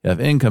rule. You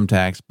have income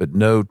tax, but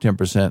no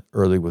 10%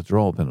 early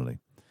withdrawal penalty.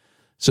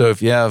 So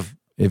if you have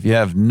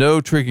no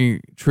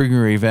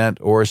triggering event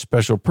or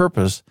special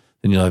purpose,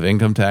 then you'll have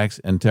income tax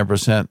and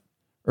 10%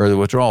 early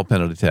withdrawal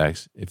penalty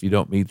tax if you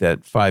don't meet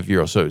that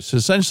 5-year. So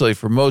essentially,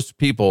 for most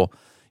people,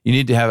 you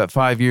need to have it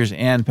 5 years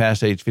and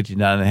past age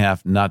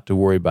 59.5 not to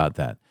worry about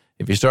that.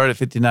 If you start at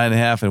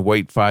 59.5 and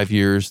wait 5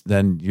 years,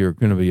 then you're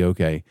going to be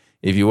okay.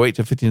 If you wait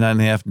to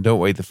 59.5 and don't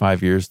wait the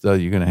 5 years, though,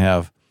 you're going to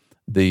have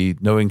the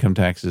no income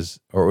taxes,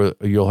 or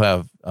you'll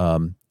have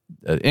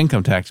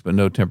income tax but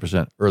no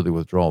 10% early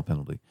withdrawal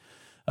penalty.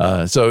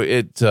 So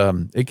it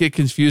gets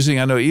confusing.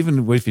 I know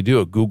even if you do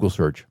a Google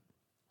search,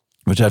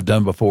 which I've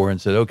done before, and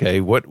said,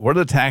 okay, what are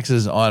the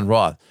taxes on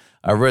Roth?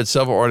 I've read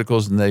several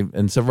articles,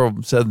 and several of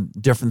them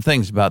said different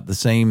things about the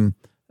same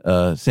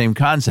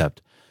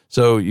concept.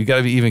 So you got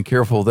to be even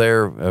careful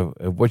there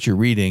of what you're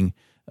reading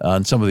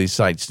on some of these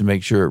sites to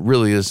make sure it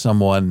really is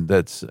someone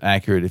that's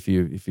accurate. If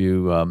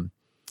you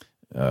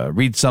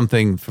read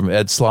something from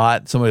Ed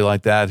Slott, somebody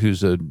like that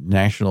who's a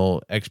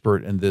national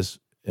expert in this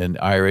and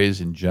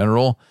IRAs in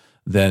general,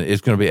 then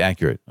it's going to be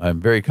accurate.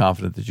 I'm very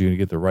confident that you're going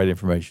to get the right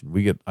information.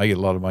 I get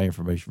a lot of my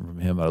information from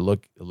him. I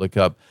look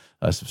up,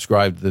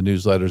 subscribe to the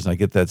newsletters, and I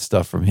get that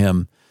stuff from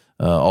him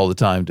all the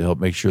time to help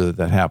make sure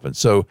that happens.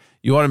 So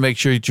you want to make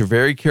sure that you're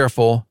very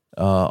careful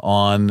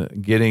on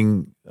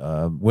getting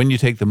when you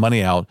take the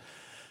money out.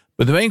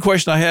 But the main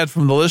question I had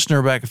from the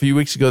listener back a few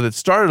weeks ago that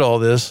started all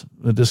this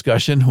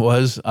discussion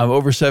was, I'm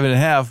over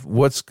 7.5.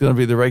 What's going to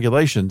be the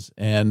regulations?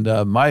 And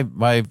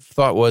my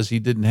thought was he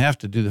didn't have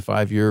to do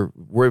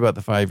worry about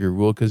the 5-year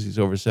rule because he's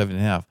over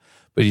 7.5.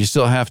 But you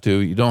still have to.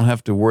 You don't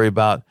have to worry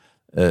about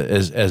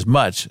as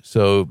much.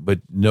 So, but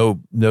no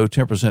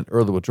 10%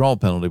 early withdrawal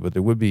penalty. But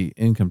there would be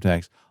income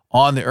tax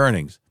on the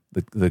earnings.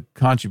 The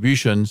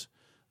contributions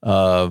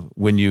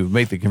when you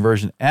make the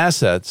conversion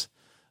assets.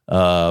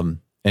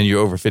 And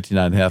you're over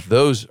 59.5,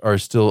 those are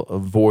still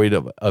void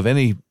of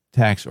any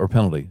tax or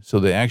penalty. So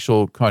the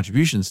actual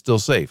contribution is still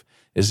safe.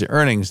 It's the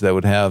earnings that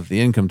would have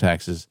the income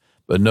taxes,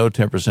 but no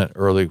 10%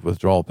 early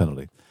withdrawal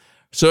penalty.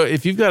 So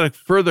if you've got a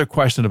further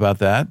question about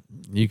that,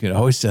 you can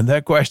always send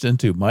that question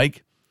to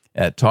Mike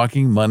at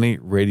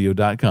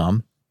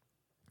talkingmoneyradio.com.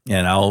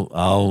 And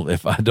I'll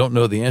if I don't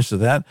know the answer to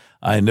that,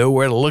 I know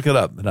where to look it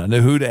up, and I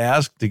know who to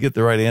ask to get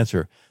the right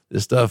answer.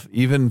 This stuff,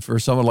 even for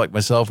someone like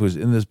myself who's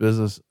in this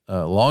business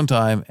a long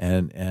time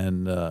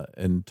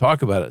and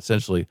talk about it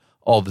essentially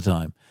all the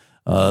time,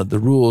 the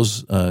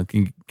rules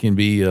can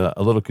be a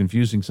little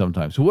confusing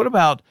sometimes. So, what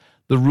about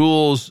the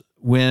rules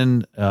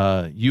when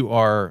you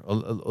are?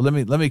 Let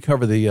me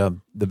cover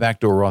the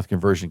backdoor Roth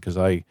conversion, because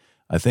I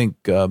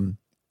think a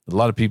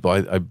lot of people.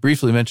 I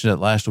briefly mentioned it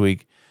last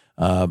week.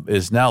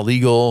 Is now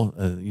legal.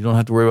 You don't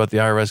have to worry about the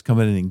IRS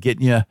coming in and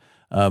getting you.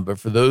 But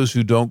for those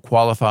who don't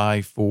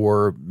qualify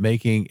for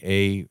making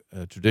a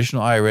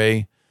traditional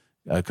IRA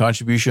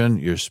contribution,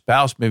 your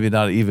spouse maybe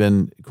not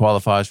even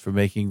qualifies for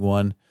making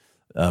one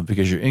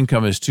because your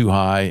income is too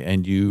high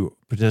and you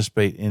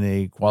participate in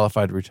a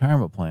qualified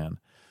retirement plan,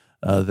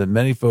 then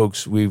many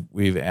folks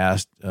we've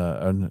asked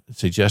and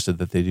suggested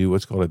that they do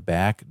what's called a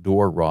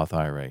backdoor Roth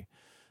IRA.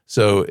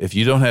 So if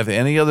you don't have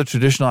any other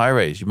traditional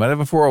IRAs, you might have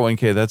a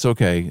 401k, that's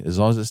okay, as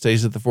long as it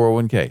stays at the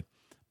 401k.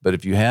 But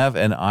if you have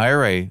an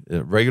IRA,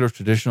 a regular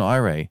traditional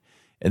IRA,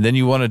 and then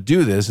you want to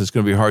do this, it's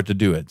going to be hard to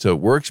do it. So it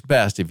works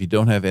best if you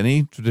don't have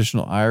any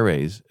traditional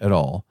IRAs at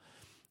all.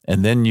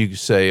 And then you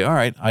say, all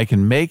right, I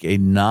can make a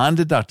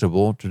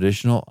non-deductible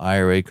traditional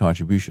IRA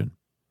contribution,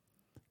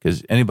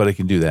 because anybody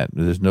can do that.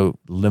 There's no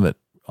limit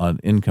on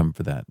income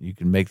for that. You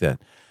can make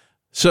that.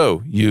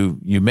 So you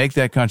make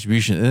that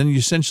contribution, and then you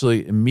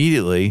essentially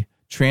immediately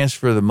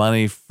transfer the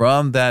money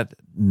from that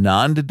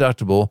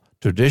non-deductible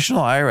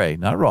traditional IRA,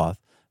 not Roth,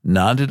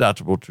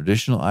 non-deductible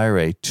traditional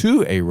IRA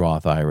to a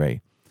Roth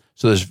IRA.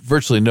 So there's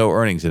virtually no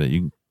earnings in it. You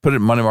can put it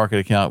in a money market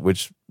account,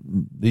 which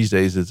these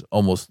days it's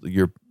almost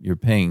you're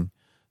paying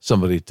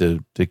somebody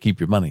to keep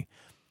your money,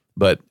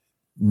 but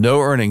no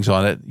earnings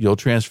on it. You'll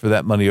transfer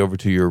that money over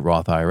to your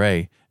Roth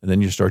IRA, and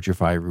then you start your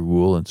 5-year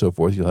rule and so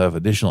forth. You'll have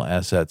additional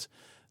assets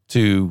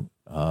to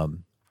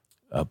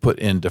put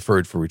in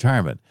deferred for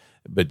retirement.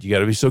 But you got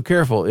to be so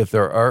careful. If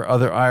there are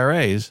other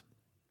IRAs,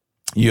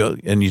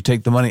 and you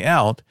take the money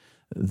out,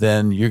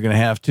 then you're going to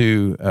have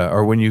to,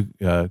 or when you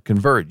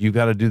convert, you've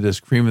got to do this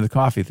cream of the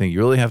coffee thing. You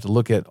really have to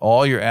look at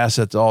all your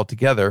assets all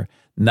together,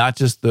 not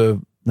just the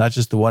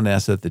one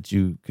asset that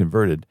you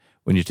converted.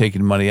 When you're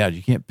taking money out,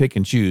 you can't pick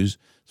and choose.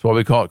 That's why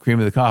we call it cream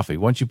of the coffee.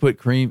 Once you put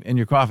cream in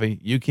your coffee,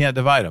 you can't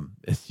divide them.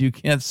 You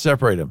can't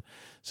separate them.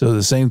 So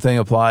the same thing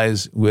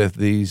applies with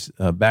these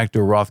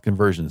backdoor Roth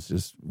conversions.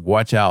 Just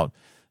watch out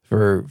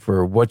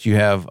for what you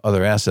have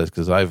other assets,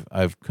 because I've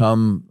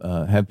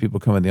had people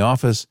come in the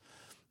office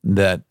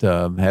that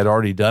had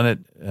already done it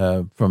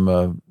from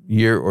a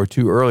year or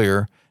two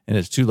earlier, and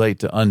it's too late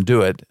to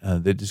undo it.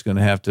 They're just going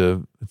to have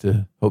to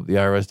hope the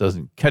IRS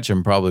doesn't catch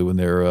them probably when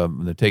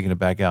they're taking it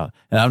back out.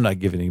 And I'm not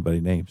giving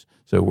anybody names,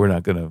 so we're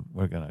not going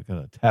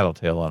to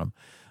tattletale on them.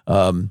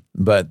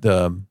 But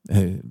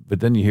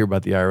then you hear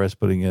about the IRS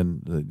putting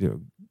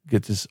in,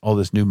 get all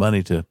this new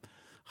money to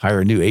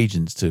hire new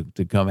agents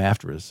to come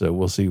after us. So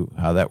we'll see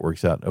how that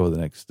works out over the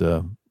next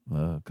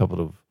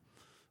couple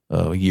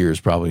of years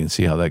probably, and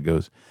see how that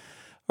goes.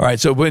 All right.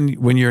 So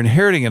when you're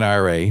inheriting an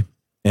IRA,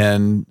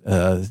 and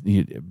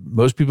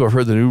most people have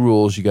heard the new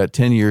rules, you got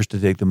 10 years to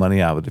take the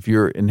money out. But if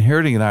you're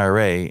inheriting an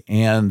IRA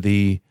and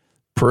the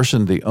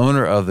person, the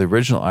owner of the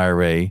original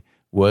IRA,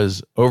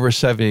 was over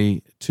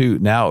 72,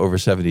 now over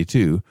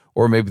 72,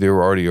 or maybe they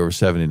were already over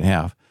 70 and a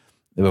half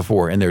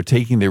before, and they're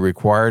taking the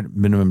required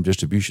minimum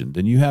distribution,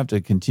 then you have to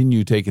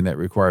continue taking that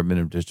required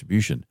minimum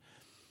distribution.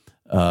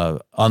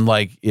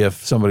 Unlike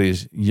if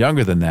somebody's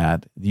younger than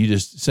that, you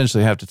just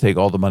essentially have to take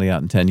all the money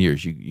out in 10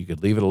 years. You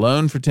could leave it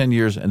alone for 10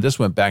 years, and this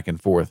went back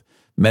and forth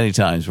many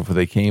times before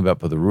they came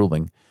up with a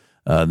ruling.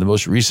 The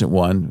most recent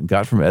one,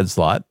 got from Ed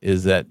Slott,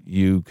 is that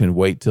you can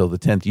wait till the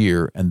 10th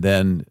year, and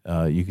then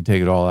you can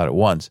take it all out at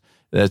once.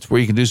 That's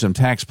where you can do some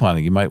tax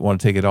planning. You might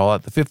want to take it all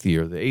out the 5th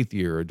year, the 8th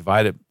year, or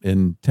divide it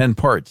in 10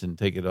 parts and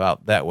take it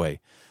out that way.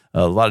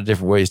 A lot of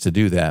different ways to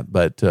do that,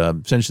 but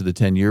essentially the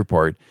 10-year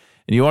part.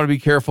 And you want to be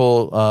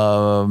careful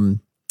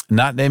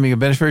not naming a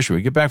beneficiary. When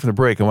we get back from the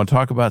break, I want to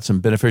talk about some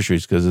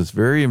beneficiaries, because it's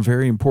very,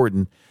 very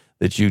important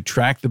that you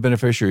track the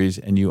beneficiaries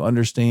and you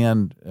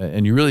understand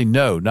and you really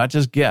know, not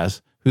just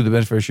guess, who the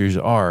beneficiaries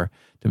are,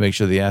 to make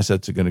sure the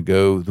assets are going to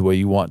go the way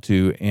you want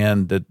to,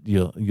 and that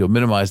you'll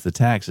minimize the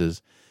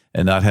taxes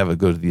and not have it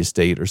go to the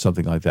estate or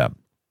something like that.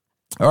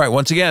 All right.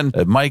 Once again,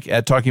 Mike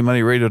at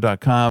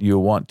TalkingMoneyRadio.com.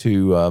 You'll want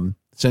to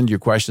send your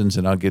questions,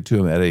 and I'll get to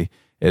them at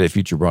a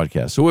future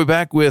broadcast. So we're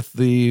back with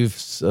the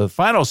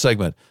final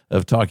segment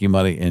of Talking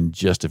Money in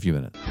just a few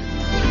minutes.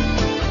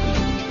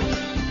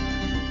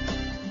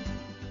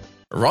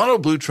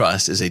 Ronald Blue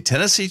Trust is a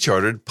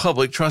Tennessee-chartered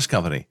public trust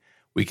company.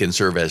 We can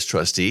serve as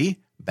trustee,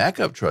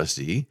 backup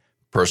trustee,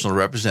 personal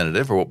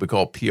representative, or what we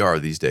call PR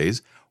these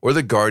days, or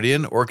the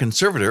guardian or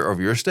conservator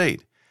of your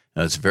estate.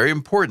 Now, it's very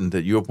important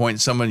that you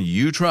appoint someone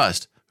you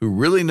trust who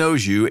really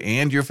knows you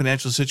and your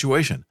financial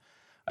situation.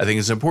 I think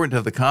it's important to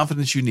have the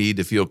confidence you need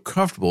to feel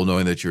comfortable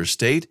knowing that your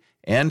estate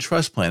and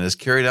trust plan is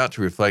carried out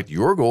to reflect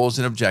your goals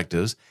and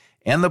objectives,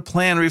 and the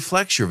plan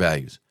reflects your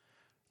values.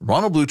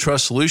 Ronald Blue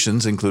Trust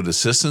solutions include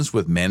assistance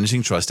with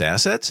managing trust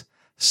assets,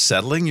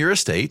 settling your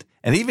estate,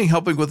 and even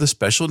helping with a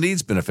special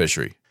needs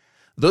beneficiary.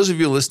 Those of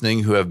you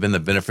listening who have been the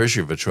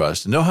beneficiary of a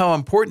trust know how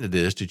important it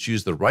is to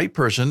choose the right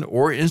person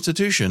or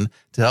institution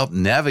to help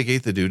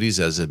navigate the duties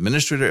as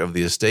administrator of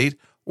the estate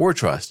or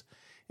trust.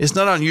 It's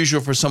not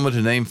unusual for someone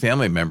to name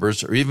family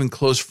members or even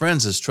close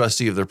friends as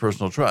trustee of their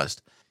personal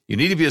trust. You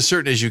need to be as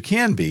certain as you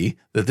can be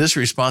that this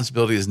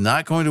responsibility is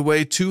not going to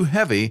weigh too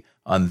heavy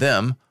on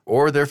them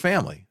or their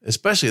family,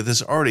 especially at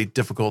this already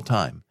difficult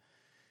time.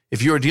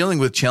 If you are dealing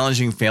with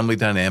challenging family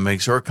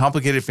dynamics or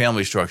complicated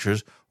family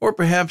structures, or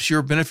perhaps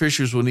your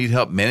beneficiaries will need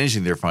help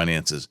managing their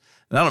finances,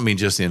 and I don't mean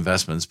just the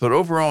investments, but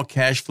overall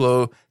cash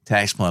flow,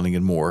 tax planning,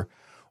 and more,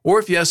 or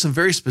if you have some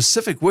very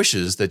specific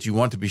wishes that you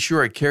want to be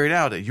sure are carried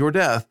out at your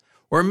death,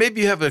 or maybe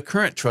you have a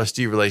current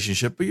trustee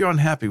relationship but you're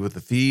unhappy with the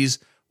fees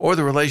or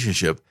the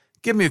relationship,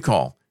 give me a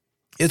call.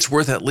 It's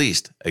worth at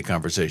least a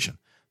conversation.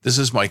 This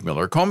is Mike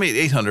Miller. Call me at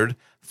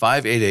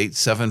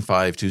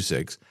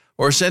 800-588-7526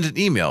 or send an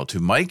email to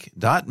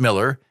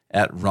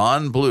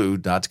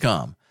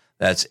mike.miller@ronblue.com.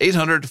 That's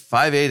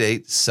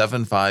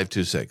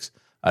 800-588-7526.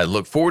 I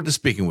look forward to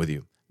speaking with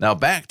you. Now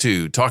back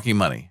to Talking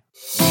Money.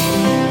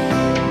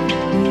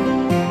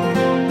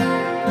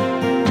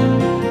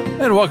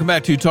 And welcome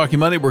back to Talking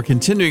Money. We're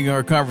continuing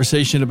our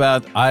conversation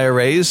about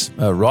IRAs,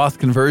 Roth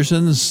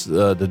conversions,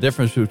 the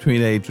difference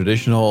between a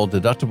traditional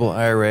deductible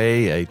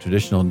IRA, a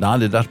traditional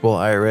non-deductible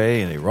IRA,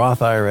 and a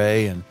Roth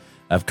IRA. And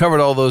I've covered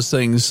all those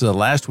things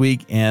last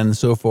week and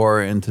so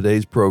far in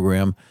today's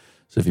program.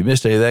 So if you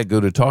missed any of that, go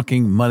to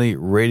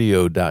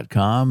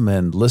talkingmoneyradio.com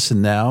and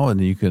listen now, and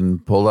you can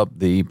pull up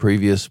the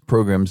previous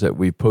programs that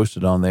we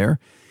posted on there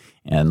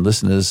and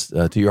listen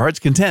to your heart's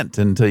content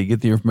until you get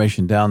the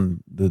information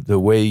down the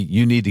way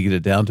you need to get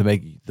it down to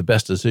make the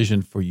best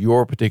decision for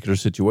your particular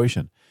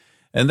situation.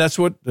 And that's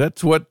what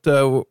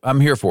I'm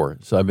here for.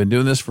 So I've been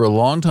doing this for a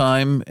long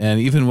time, and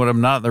even when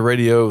I'm not on the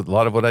radio, a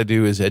lot of what I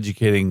do is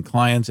educating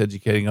clients,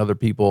 educating other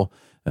people,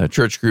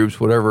 church groups,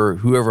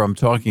 whomever I'm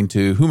talking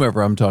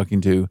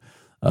to,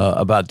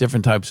 about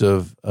different types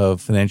of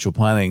financial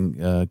planning.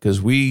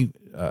 Because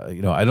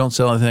I don't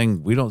sell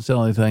anything, we don't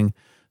sell anything.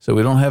 So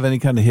we don't have any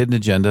kind of hidden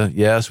agenda.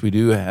 Yes, we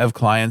do have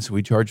clients.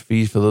 We charge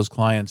fees for those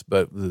clients,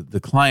 but the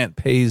client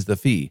pays the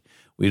fee.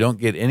 We don't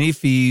get any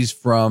fees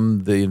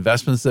from the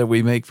investments that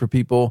we make for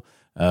people.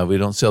 We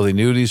don't sell the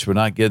annuities. We're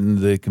not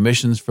getting the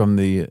commissions from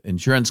the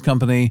insurance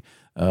company.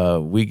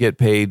 We get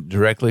paid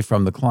directly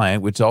from the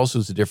client, which also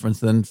is a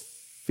difference than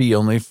fee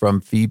only from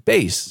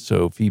fee-based.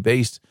 So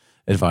fee-based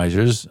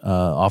advisors,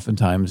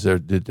 oftentimes they're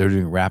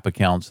doing wrap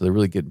accounts. So they're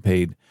really getting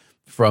paid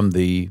from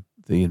the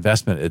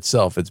investment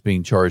itself. It's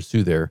being charged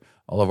through there.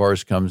 All of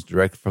ours comes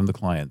direct from the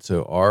client.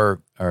 So our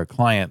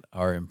client,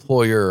 our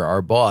employer,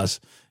 our boss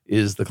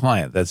is the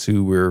client. That's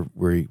who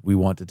we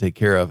want to take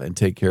care of and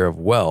take care of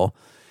well.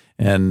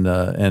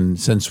 And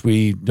since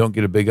we don't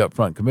get a big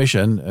upfront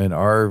commission, and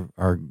our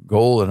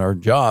goal and our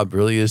job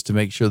really is to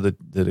make sure that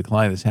the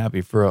client is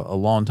happy for a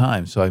long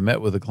time. So I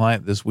met with a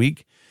client this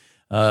week.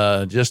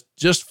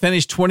 Just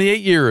finished 28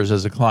 years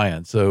as a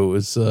client. So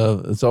it's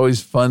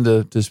always fun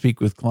to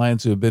speak with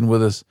clients who have been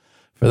with us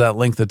for that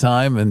length of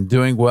time and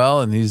doing well.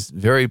 And he's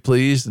very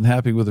pleased and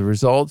happy with the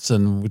results.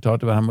 And we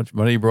talked about how much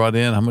money he brought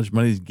in, how much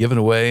money he's given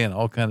away, and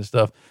all kind of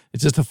stuff.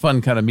 It's just a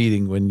fun kind of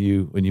meeting when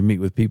you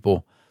meet with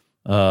people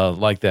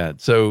like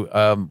that. So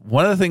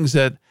one of the things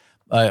that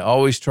I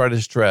always try to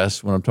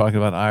stress when I'm talking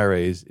about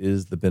IRAs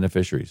is the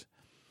beneficiaries.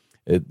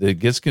 It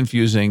gets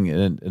confusing,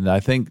 and I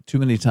think too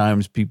many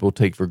times people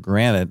take for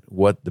granted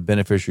what the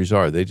beneficiaries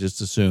are. They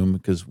just assume,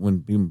 because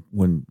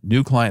when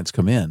new clients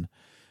come in,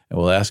 and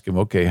we'll ask them,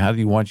 okay, how do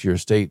you want your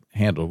estate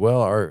handled? Well,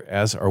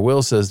 our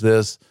will says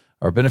this,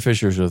 our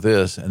beneficiaries are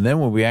this, and then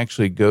when we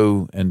actually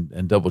go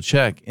and double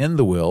check in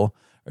the will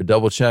or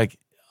double check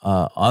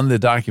on the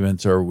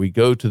documents, or we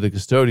go to the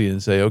custodian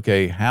and say,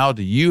 okay, how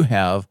do you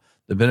have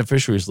the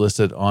beneficiaries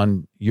listed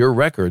on your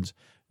records?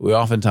 We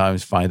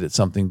oftentimes find it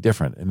something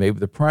different. And maybe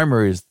the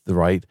primary is the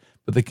right,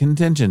 but the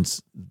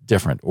contingent's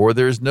different, or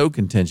there's no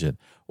contingent,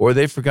 or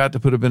they forgot to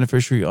put a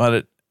beneficiary on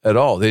it at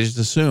all. They just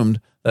assumed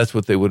that's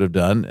what they would have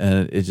done,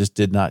 and it just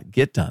did not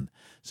get done.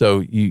 So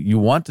you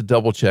want to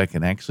double check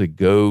and actually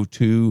go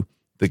to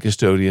the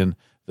custodian,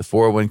 the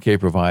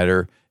 401k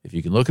provider. If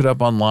you can look it up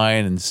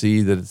online and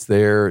see that it's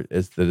there,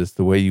 that it's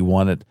the way you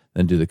want it,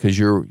 then do that. Because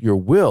your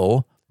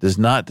will does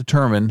not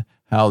determine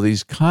how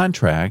these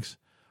contracts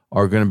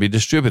are going to be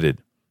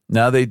distributed.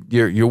 Now,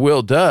 your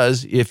will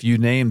does if you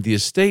name the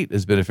estate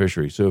as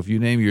beneficiary. So if you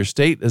name your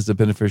estate as the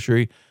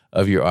beneficiary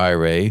of your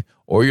IRA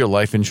or your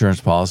life insurance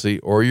policy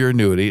or your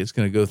annuity, it's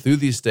going to go through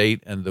the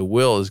estate, and the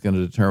will is going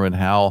to determine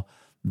how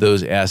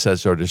those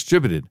assets are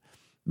distributed.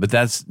 But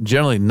that's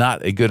generally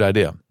not a good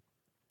idea.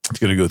 It's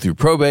going to go through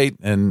probate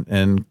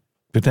and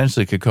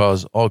potentially could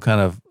cause all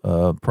kind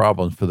of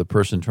problems for the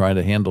person trying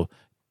to handle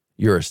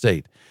your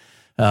estate.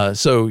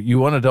 So you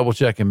want to double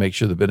check and make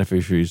sure the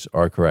beneficiaries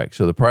are correct.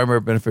 So the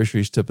primary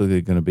beneficiary is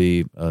typically going to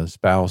be a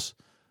spouse.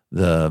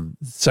 The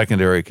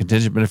secondary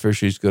contingent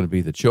beneficiary is going to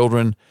be the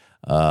children.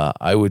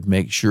 I would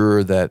make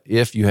sure that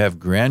if you have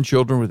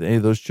grandchildren with any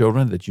of those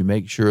children, that you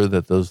make sure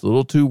that those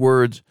little two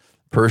words,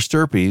 per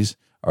stirpes,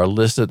 are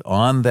listed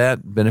on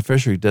that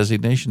beneficiary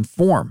designation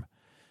form.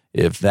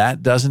 If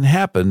that doesn't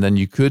happen, then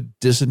you could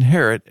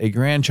disinherit a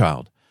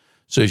grandchild.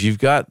 So if you've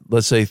got,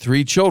 let's say,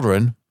 3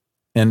 children,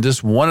 and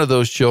just one of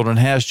those children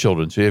has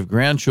children, so you have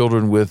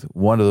grandchildren with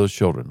one of those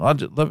children.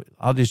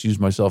 I'll just use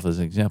myself as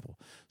an example.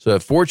 So I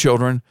have 4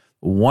 children,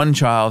 one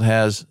child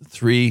has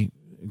 3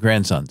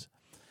 grandsons.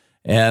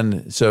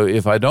 And so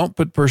if I don't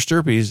put per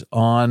stirpes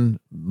on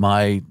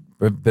my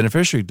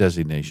beneficiary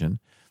designation,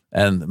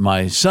 and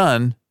my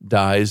son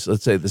dies,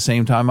 let's say at the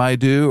same time I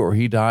do, or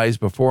he dies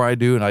before I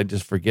do, and I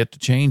just forget to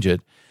change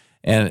it,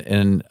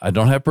 and I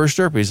don't have per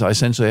stirpes, I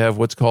essentially have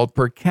what's called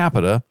per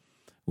capita,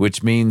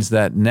 which means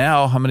that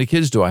now how many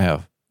kids do I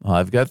have?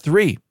 I've got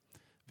 3,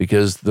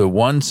 because the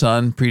one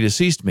son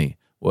predeceased me.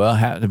 Well, it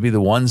happened to be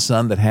the one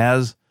son that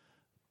has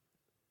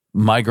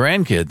my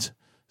grandkids.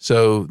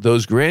 So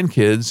those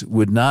grandkids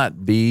would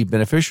not be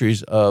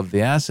beneficiaries of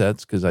the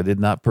assets because I did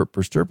not put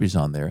per stirpes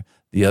on there.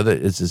 The other,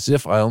 it's as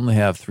if I only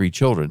have 3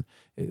 children.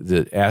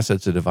 The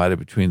assets are divided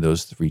between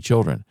those 3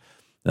 children.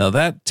 Now,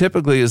 that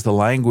typically is the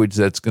language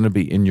that's going to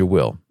be in your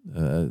will.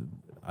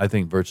 I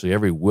think virtually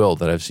every will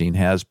that I've seen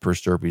has per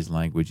stirpes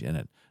language in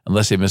it,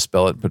 unless they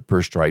misspell it and put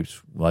per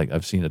stripes, like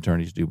I've seen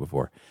attorneys do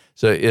before.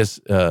 So it's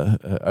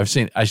I've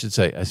seen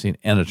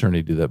an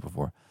attorney do that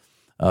before.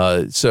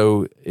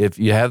 So if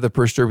you have the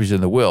per stirpes in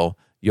the will,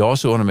 you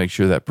also want to make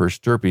sure that per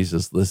stirpes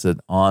is listed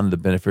on the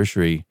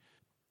beneficiary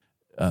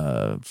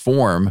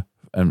form.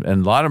 And a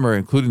lot of them are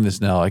including this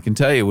now. I can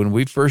tell you, when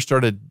we first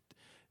started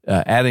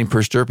adding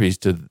per stirpes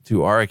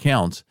to our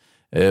accounts,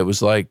 it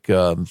was like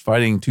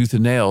fighting tooth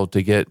and nail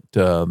to get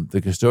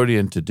the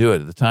custodian to do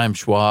it. At the time,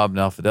 Schwab,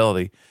 now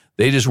Fidelity,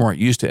 they just weren't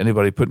used to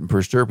anybody putting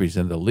per stirpes,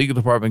 and the legal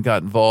department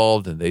got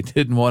involved, and they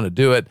didn't want to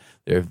do it.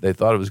 They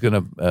thought it was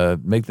going to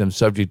make them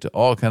subject to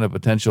all kind of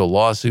potential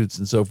lawsuits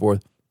and so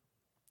forth.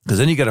 Because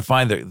then you got to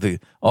find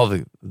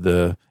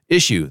the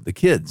issue, the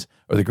kids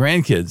or the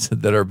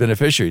grandkids that are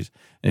beneficiaries.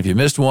 And if you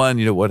missed one,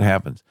 you know what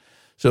happens.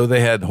 So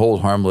they had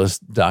hold harmless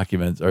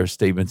documents or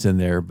statements in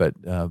there, but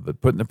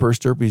putting the per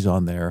stirpes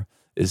on there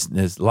is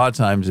a lot of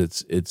times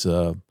it's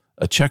a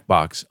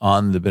checkbox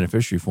on the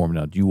beneficiary form.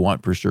 Now, do you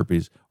want per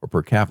stirpes or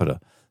per capita?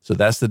 So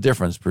that's the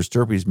difference. Per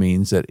stirpes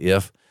means that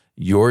if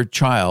your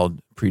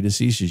child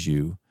predeceases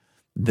you,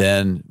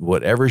 then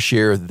whatever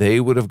share they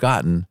would have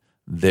gotten,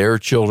 their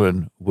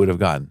children would have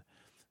gotten.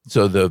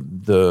 So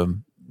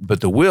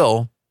but the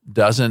will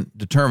doesn't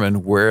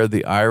determine where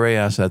the IRA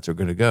assets are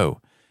going to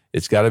go.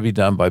 It's got to be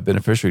done by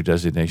beneficiary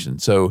designation.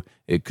 So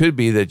it could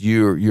be that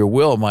your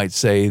will might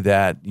say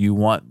that you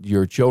want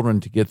your children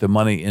to get the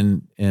money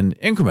in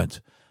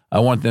increments. I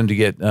want them to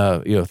get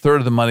a third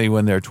of the money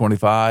when they're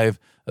 25,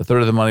 a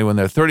third of the money when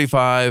they're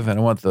 35, and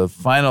I want the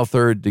final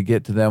third to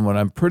get to them when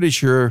I'm pretty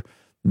sure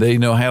they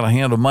know how to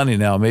handle money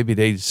now, maybe at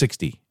age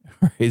 60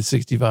 or age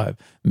 65.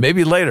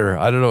 Maybe later.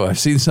 I don't know. I've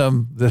seen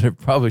some that it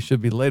probably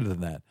should be later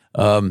than that.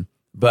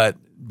 But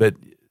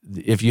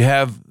if you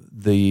have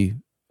the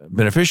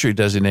beneficiary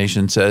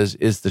designation says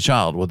it's the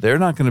child, well, they're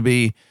not going to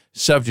be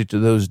subject to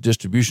those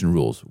distribution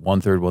rules,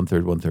 1/3,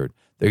 1/3, 1/3.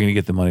 They're going to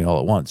get the money all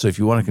at once. So if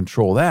you want to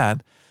control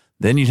that,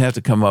 then you'd have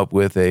to come up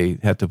with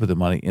have to put the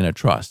money in a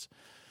trust.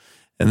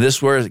 And this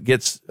is where it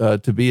gets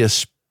to be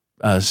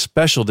a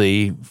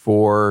specialty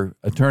for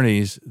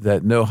attorneys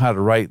that know how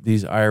to write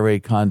these IRA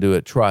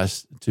conduit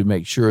trusts to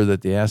make sure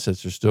that the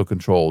assets are still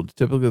controlled.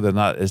 Typically, they're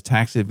not as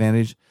tax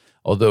advantaged,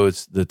 although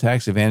it's the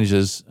tax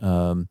advantages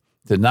to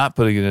not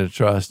putting it in a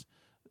trust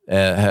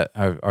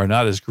are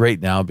not as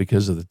great now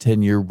because of the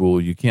 10-year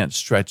rule. You can't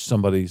stretch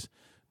somebody's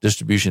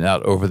distribution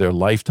out over their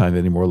lifetime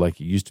anymore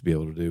like you used to be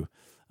able to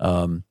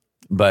do.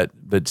 But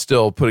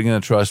still, putting in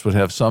a trust would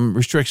have some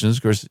restrictions.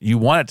 Of course, you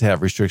want it to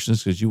have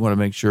restrictions because you want to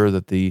make sure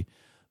that the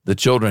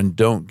children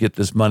don't get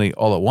this money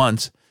all at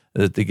once,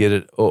 that they get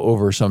it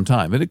over some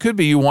time. And it could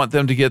be you want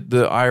them to get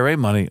the IRA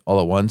money all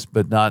at once,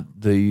 but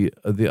not the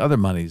other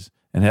monies,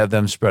 and have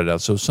them spread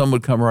out. So some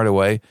would come right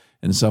away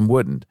and some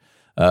wouldn't.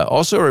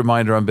 Also a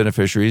reminder on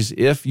beneficiaries,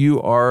 if you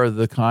are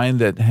the kind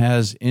that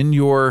has in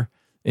your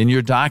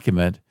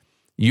document,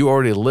 you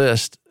already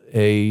list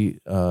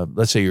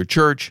let's say your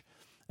church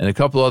and a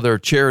couple other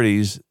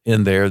charities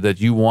in there that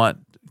you want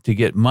to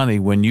get money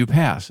when you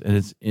pass.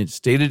 And it's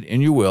stated in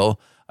your will,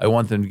 I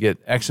want them to get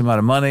X amount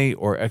of money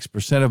or X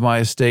percent of my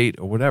estate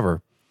or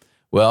whatever.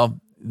 Well,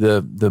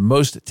 the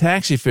most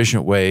tax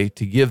efficient way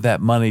to give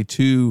that money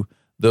to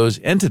those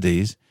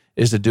entities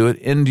is to do it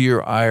into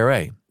your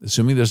IRA,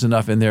 assuming there's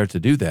enough in there to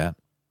do that.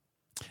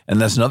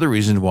 And that's another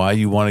reason why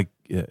you want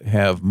to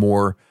have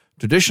more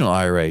traditional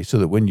IRA, so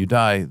that when you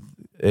die,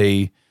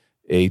 a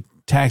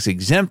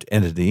tax-exempt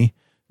entity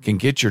can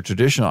get your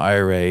traditional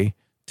IRA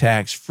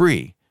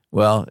tax-free.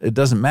 Well, it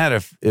doesn't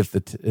matter if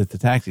the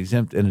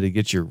tax-exempt entity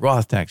gets your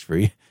Roth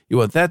tax-free. You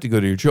want that to go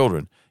to your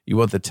children. You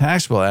want the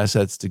taxable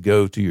assets to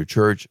go to your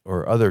church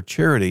or other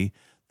charity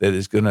that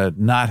is going to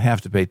not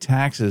have to pay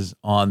taxes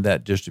on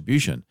that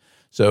distribution.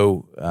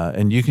 So,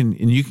 and you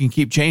can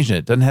keep changing it.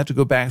 It doesn't have to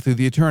go back through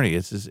the attorney.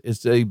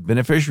 It's a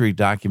beneficiary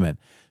document.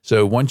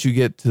 So once you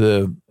get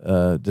to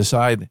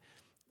decide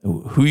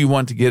who you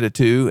want to get it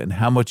to and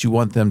how much you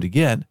want them to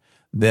get,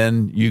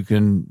 then you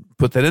can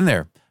put that in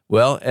there.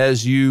 Well,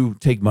 as you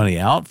take money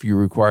out for your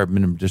required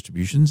minimum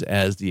distributions,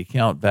 as the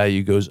account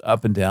value goes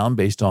up and down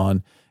based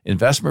on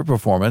investment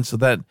performance, so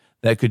that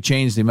could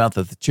change the amount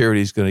that the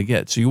charity is going to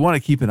get. So you want to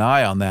keep an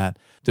eye on that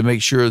to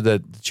make sure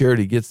that the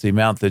charity gets the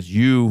amount that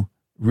you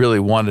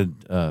really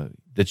wanted,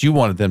 that you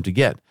wanted them to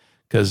get,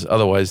 because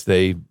otherwise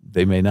they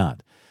may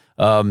not.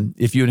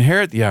 If you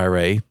inherit the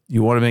IRA,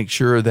 you want to make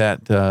sure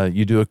that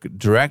you do a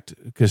direct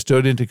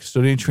custodian to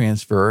custodian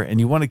transfer, and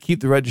you want to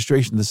keep the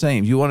registration the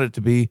same. You want it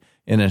to be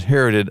an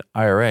inherited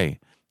IRA.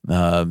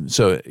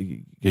 So,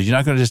 because you're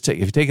not going to just if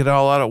you take it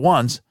all out at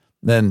once,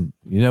 then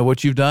you know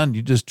what you've done?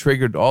 You just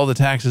triggered all the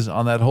taxes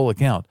on that whole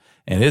account,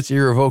 and it's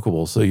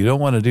irrevocable. So you don't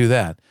want to do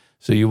that.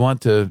 So you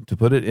want to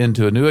put it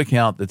into a new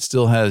account that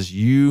still has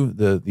you,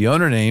 the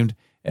owner named,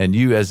 and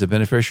you as the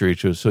beneficiary.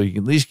 So you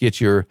can at least get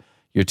your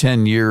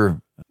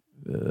 10-year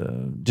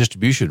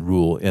distribution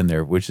rule in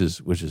there, which is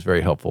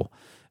very helpful.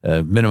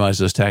 Minimize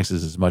those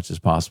taxes as much as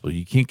possible.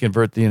 You can't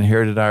convert the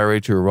inherited IRA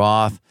to a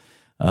Roth,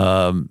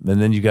 and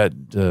then you got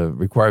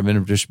required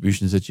minimum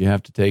distributions that you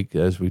have to take,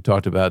 as we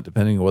talked about,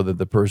 depending on whether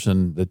the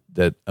person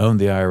that owned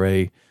the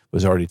IRA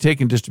was already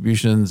taking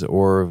distributions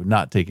or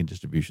not taking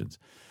distributions.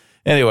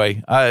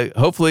 Anyway,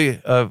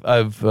 hopefully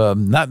I've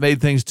not made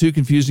things too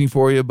confusing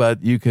for you,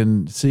 but you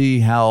can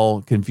see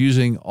how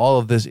confusing all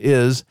of this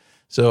is.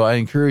 So I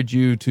encourage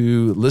you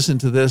to listen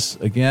to this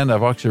again.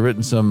 I've actually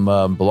written some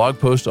blog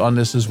posts on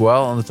this as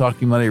well on the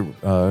Talking Money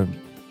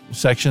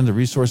section, the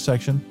resource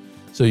section,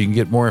 so you can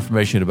get more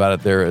information about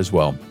it there as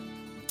well.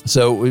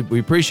 So we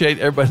appreciate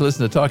everybody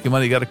listening to Talking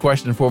Money. You got a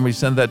question for me,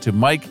 send that to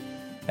Mike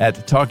at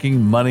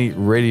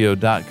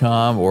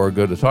talkingmoneyradio.com, or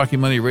go to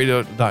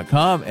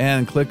talkingmoneyradio.com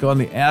and click on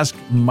the Ask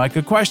Mike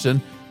a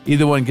Question.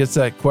 Either one gets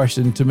that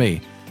question to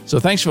me. So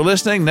thanks for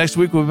listening. Next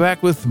week we'll be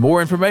back with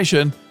more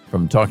information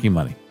from Talking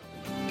Money.